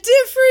was a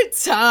different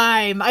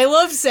time. I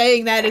love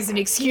saying that as an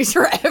excuse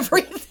for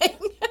everything.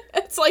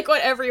 It's like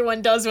what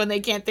everyone does when they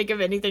can't think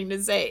of anything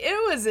to say.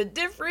 It was a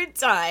different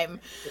time.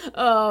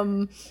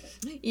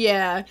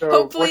 Yeah. So,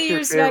 Hopefully what's your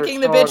you're favorite smacking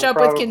the song? bitch up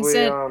with Probably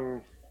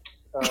consent.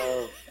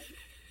 uh,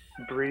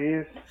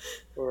 Breathe,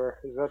 or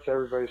is that's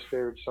everybody's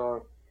favorite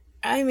song?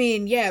 I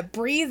mean, yeah,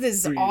 Breathe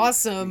is Breathe.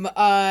 awesome.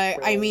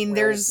 I mean,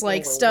 there's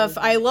like stuff.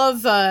 I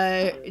love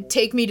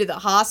Take Me to the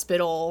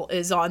Hospital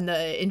is on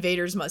the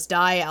Invaders Must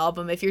Die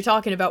album. If you're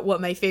talking about what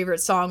my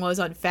favorite song was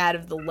on Fat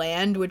of the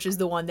Land, which is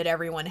the one that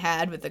everyone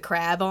had with the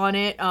crab on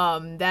it,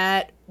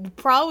 that would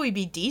probably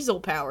be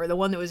Diesel Power, the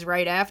one that was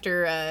right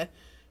after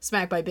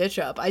Smack My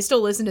Bitch Up. I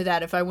still listen to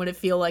that if I want to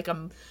feel like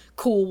I'm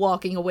cool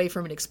walking away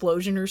from an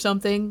explosion or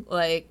something.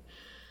 Like,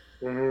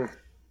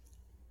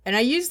 and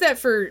I use that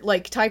for,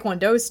 like,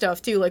 Taekwondo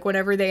stuff, too. Like,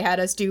 whenever they had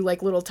us do,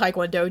 like, little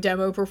Taekwondo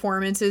demo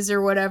performances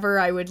or whatever,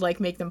 I would,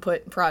 like, make them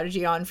put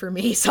Prodigy on for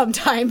me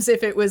sometimes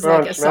if it was,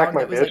 like, a song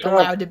that was, like,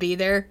 allowed to be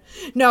there.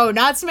 No,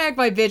 not Smack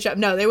My Bitch Up.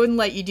 No, they wouldn't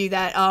let you do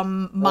that.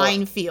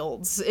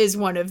 Minefields is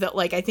one of the,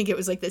 like, I think it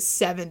was, like, the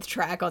 7th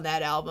track on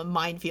that album,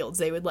 Minefields.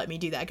 They would let me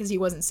do that because he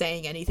wasn't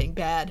saying anything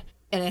bad.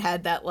 And it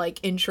had that, like,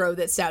 intro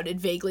that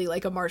sounded vaguely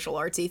like a martial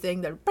artsy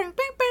thing.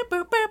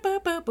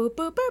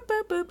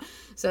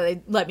 So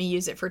they let me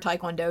use it for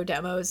Taekwondo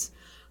demos.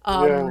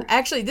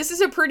 Actually, this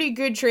is a pretty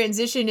good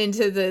transition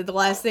into the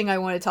last thing I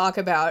want to talk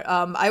about.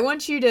 I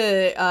want you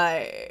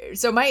to...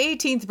 so my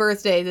 18th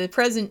birthday, the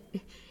present,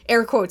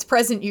 air quotes,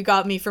 present you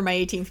got me for my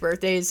 18th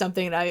birthday is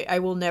something that I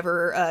will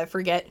never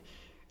forget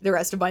the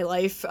rest of my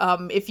life.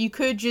 If you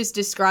could just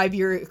describe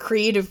your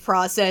creative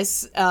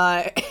process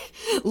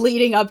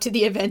leading up to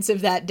the events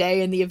of that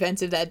day and the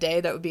events of that day,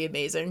 that would be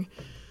amazing.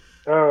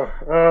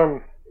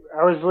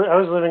 I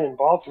was living in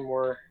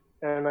Baltimore,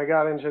 and I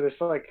got into this,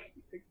 like,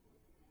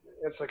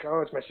 it's like,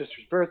 oh, it's my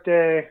sister's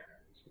birthday.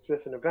 It's the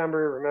 5th of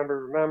November.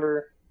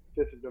 Remember,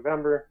 5th of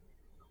November.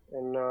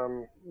 And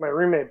my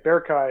roommate,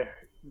 Berkay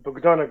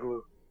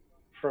Bogdanoglu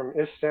from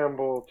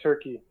Istanbul,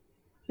 Turkey,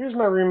 he was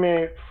my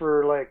roommate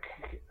for like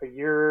a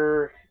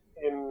year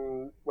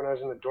when I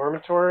was in the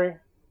dormitory.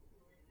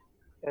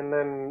 And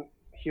then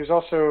he was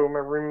also my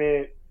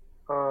roommate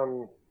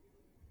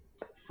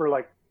for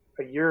like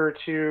a year or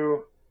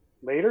two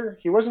later.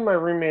 He wasn't my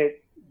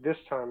roommate this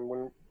time.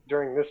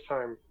 During this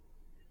time,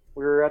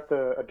 we were at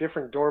a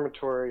different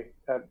dormitory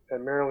at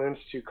Maryland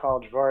Institute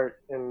College of Art,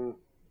 and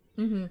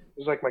it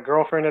was like my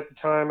girlfriend at the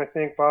time, I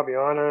think,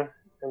 Babiana,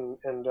 and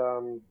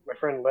my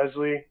friend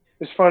Leslie.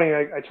 It's funny,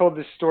 I told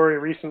this story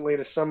recently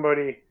to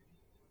somebody,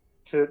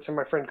 to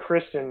my friend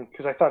Kristen,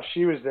 because I thought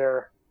she was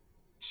there.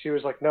 She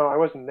was like, no, I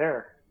wasn't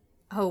there.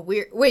 Oh,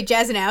 weird. Wait,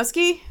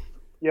 Jasinowski?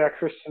 Yeah,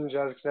 Kristen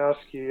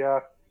Jasinowski, yeah.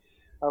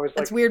 I was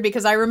That's weird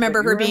because I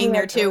remember her being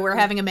there too. We're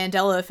having a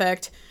Mandela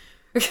effect.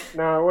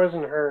 No, it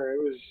wasn't her.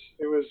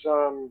 It was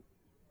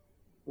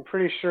I'm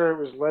pretty sure it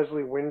was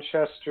Leslie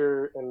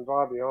Winchester and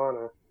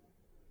Babiana.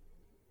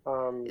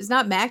 It's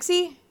not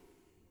Maxie?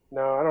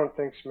 No, I don't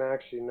think it's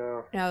Maxie,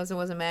 no. No, it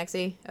wasn't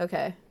Maxie?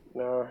 Okay.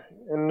 No.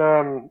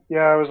 And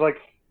yeah, it was like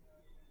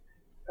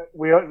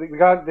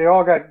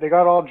they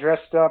got all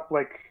dressed up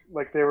like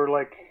they were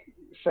like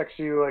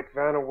sexy, like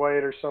Vanna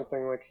White or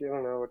something, like, you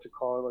don't know what to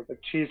call it, like a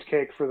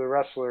cheesecake for the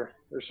wrestler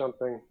or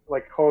something,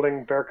 like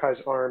holding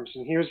Berkay's arms.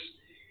 And he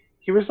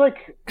was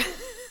like,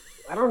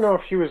 I don't know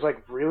if he was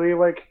like really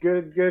like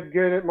good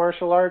at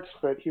martial arts,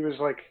 but he was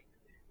like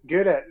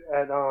good at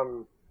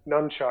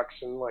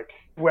nunchucks and like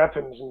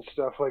weapons and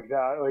stuff like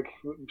that, like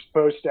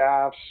bow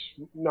staffs,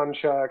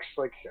 nunchucks.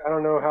 Like, I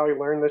don't know how he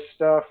learned this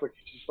stuff. Like,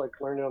 he just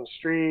like learned it on the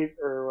street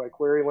or like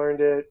where he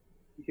learned it.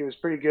 He was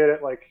pretty good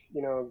at, like,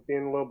 you know,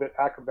 being a little bit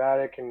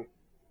acrobatic, and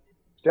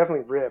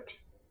definitely ripped.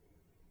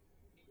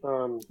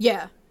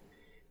 Yeah.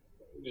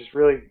 Just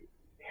really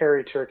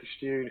hairy Turkish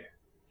dude.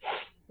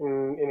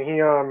 And he,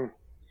 you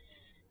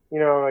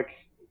know, like,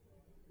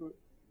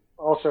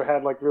 also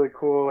had like really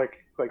cool like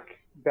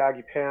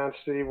baggy pants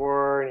that he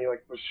wore, and he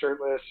like was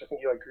shirtless. I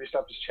think he like greased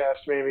up his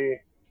chest maybe.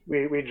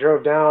 We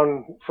drove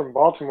down from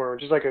Baltimore,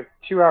 which is like a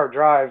 2-hour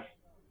drive,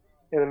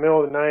 in the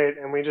middle of the night,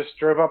 and we just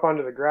drove up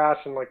onto the grass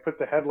and like put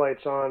the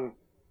headlights on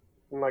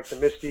in like the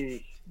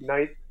misty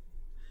night,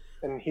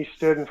 and he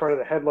stood in front of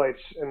the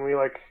headlights, and we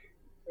like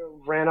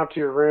ran up to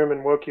your room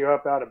and woke you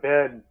up out of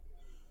bed,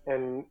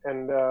 and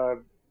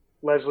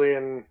Leslie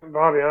and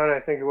Babiana,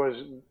 I think it was,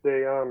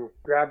 they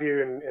grabbed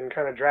you and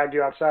kind of dragged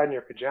you outside in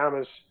your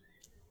pajamas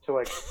to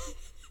like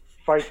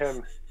fight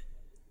him.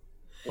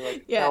 And,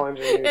 like,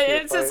 challenging you. And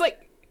it's just like,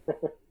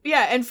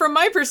 yeah, and from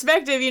my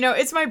perspective, you know,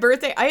 it's my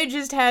birthday. I had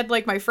just had,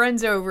 like, my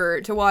friends over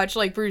to watch,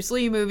 like, Bruce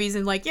Lee movies,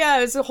 and, like, yeah,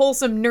 it was a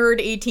wholesome nerd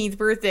 18th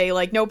birthday,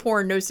 like, no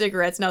porn, no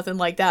cigarettes, nothing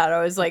like that.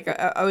 I was, like,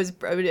 I was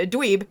a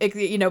dweeb,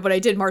 you know, but I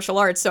did martial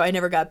arts, so I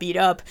never got beat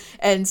up.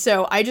 And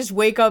so I just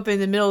wake up in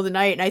the middle of the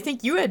night, and I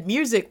think you had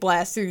music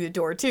blast through the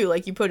door, too.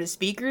 Like, you put a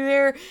speaker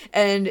there,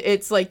 and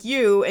it's, like,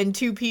 you and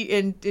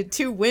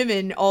two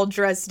women all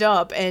dressed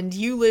up, and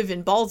you live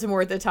in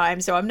Baltimore at the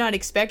time, so I'm not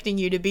expecting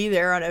you to be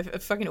there on a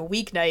fucking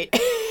weeknight.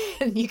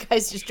 And you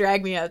guys just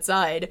dragged me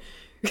outside.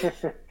 Yeah,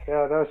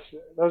 that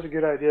was a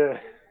good idea.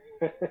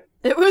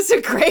 It was a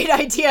great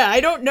idea.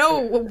 I don't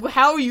know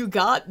how you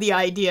got the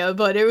idea,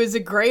 but it was a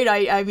great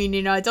I mean,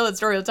 you know, I tell that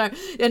story all the time.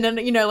 And then,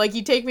 you know, like,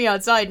 you take me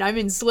outside and I'm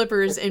in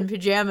slippers and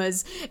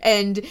pajamas,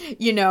 and,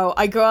 you know,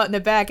 I go out in the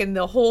back and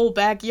the whole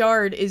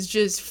backyard is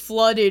just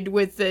flooded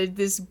with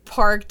this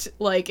parked,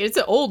 like, it's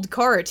an old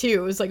car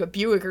too. It was like a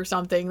Buick or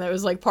something that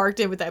was like parked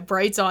in with that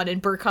brights on, and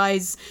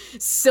Berkay's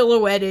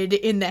silhouetted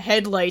in the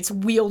headlights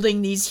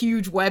wielding these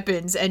huge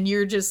weapons, and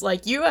you're just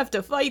like, you have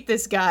to fight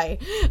this guy.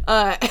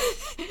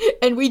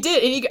 And we did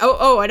did. And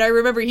and I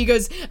remember he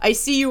goes, I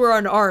see you were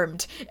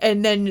unarmed,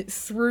 and then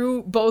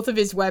threw both of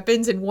his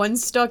weapons, and one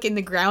stuck in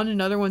the ground,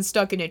 another one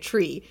stuck in a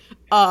tree.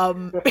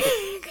 Yeah,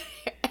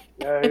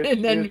 he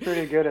was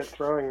pretty good at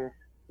throwing.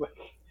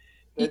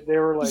 They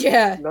were like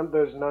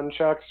those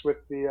nunchucks with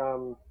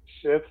the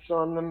scythes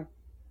on them.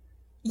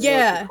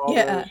 Yeah.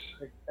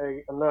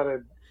 I'm not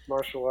a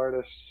martial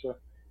artist, so.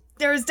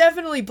 There was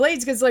definitely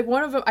blades, because like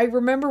one of them, I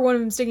remember one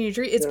of them sticking in a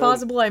tree. It's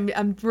possible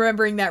I'm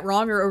remembering that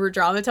wrong or over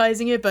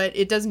dramatizing it, but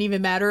it doesn't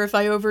even matter if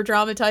I over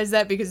dramatize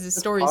that, because the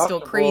story's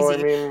still crazy. I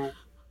mean,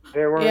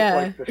 they weren't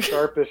like the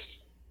sharpest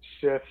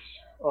scythes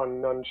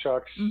on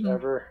nunchucks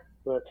ever,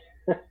 but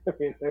I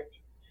mean, they're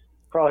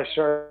probably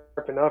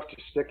sharp enough to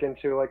stick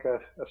into like a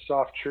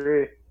soft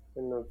tree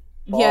in the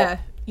fall.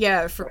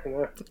 Yeah,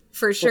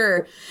 for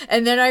sure.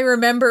 And then I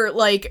remember,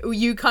 like,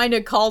 you kind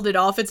of called it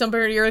off at some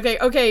point. You're like,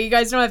 okay, you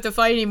guys don't have to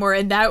fight anymore.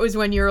 And that was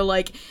when you were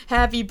like,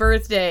 happy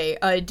birthday.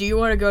 Do you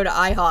want to go to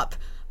IHOP?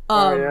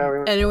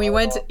 We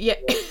went to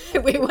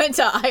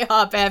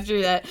IHOP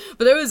after that.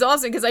 But it was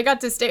awesome, because I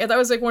got to stay. That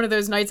was like one of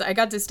those nights I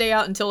got to stay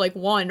out until like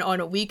 1 on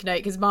a weeknight,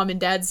 because Mom and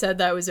Dad said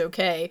that was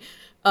okay.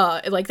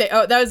 That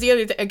was the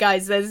other thing,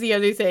 guys. That's the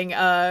other thing.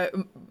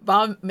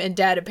 Mom and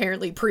Dad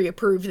apparently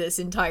pre-approved this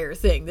entire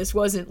thing. This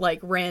wasn't like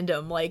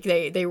random. Like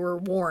they were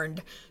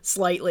warned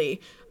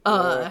slightly.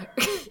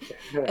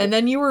 And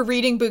then you were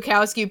reading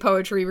Bukowski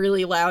poetry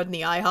really loud in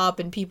the IHOP,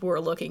 and people were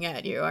looking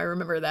at you. I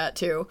remember that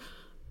too.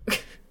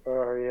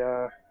 Oh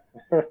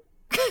yeah.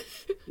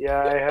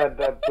 Yeah, I had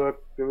that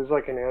book. It was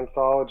like an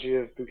anthology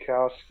of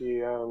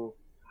Bukowski. I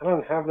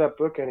don't have that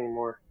book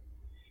anymore.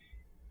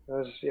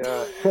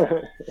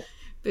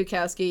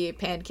 Bukowski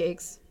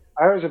pancakes.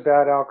 I was a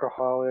bad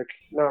alcoholic.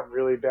 Not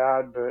really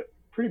bad, but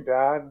pretty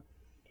bad.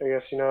 I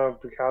guess,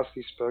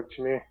 Bukowski spoke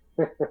to me.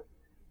 I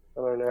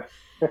don't know.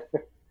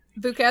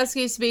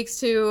 Bukowski speaks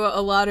to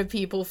a lot of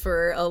people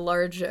for a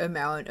large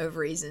amount of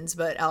reasons,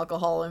 but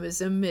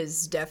alcoholism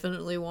is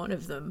definitely one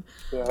of them.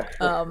 Yeah.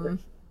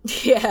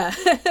 Yeah.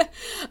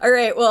 All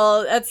right.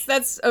 Well,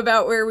 that's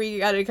about where we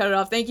got to cut it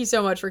off. Thank you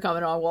so much for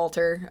coming on,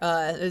 Walter.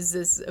 This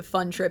is a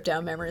fun trip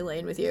down memory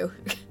lane with you.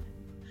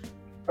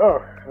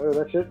 Oh,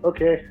 that's it.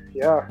 Okay.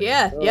 Yeah.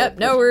 Yeah. Yep.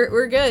 No,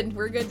 we're good.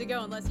 We're good to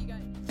go unless you.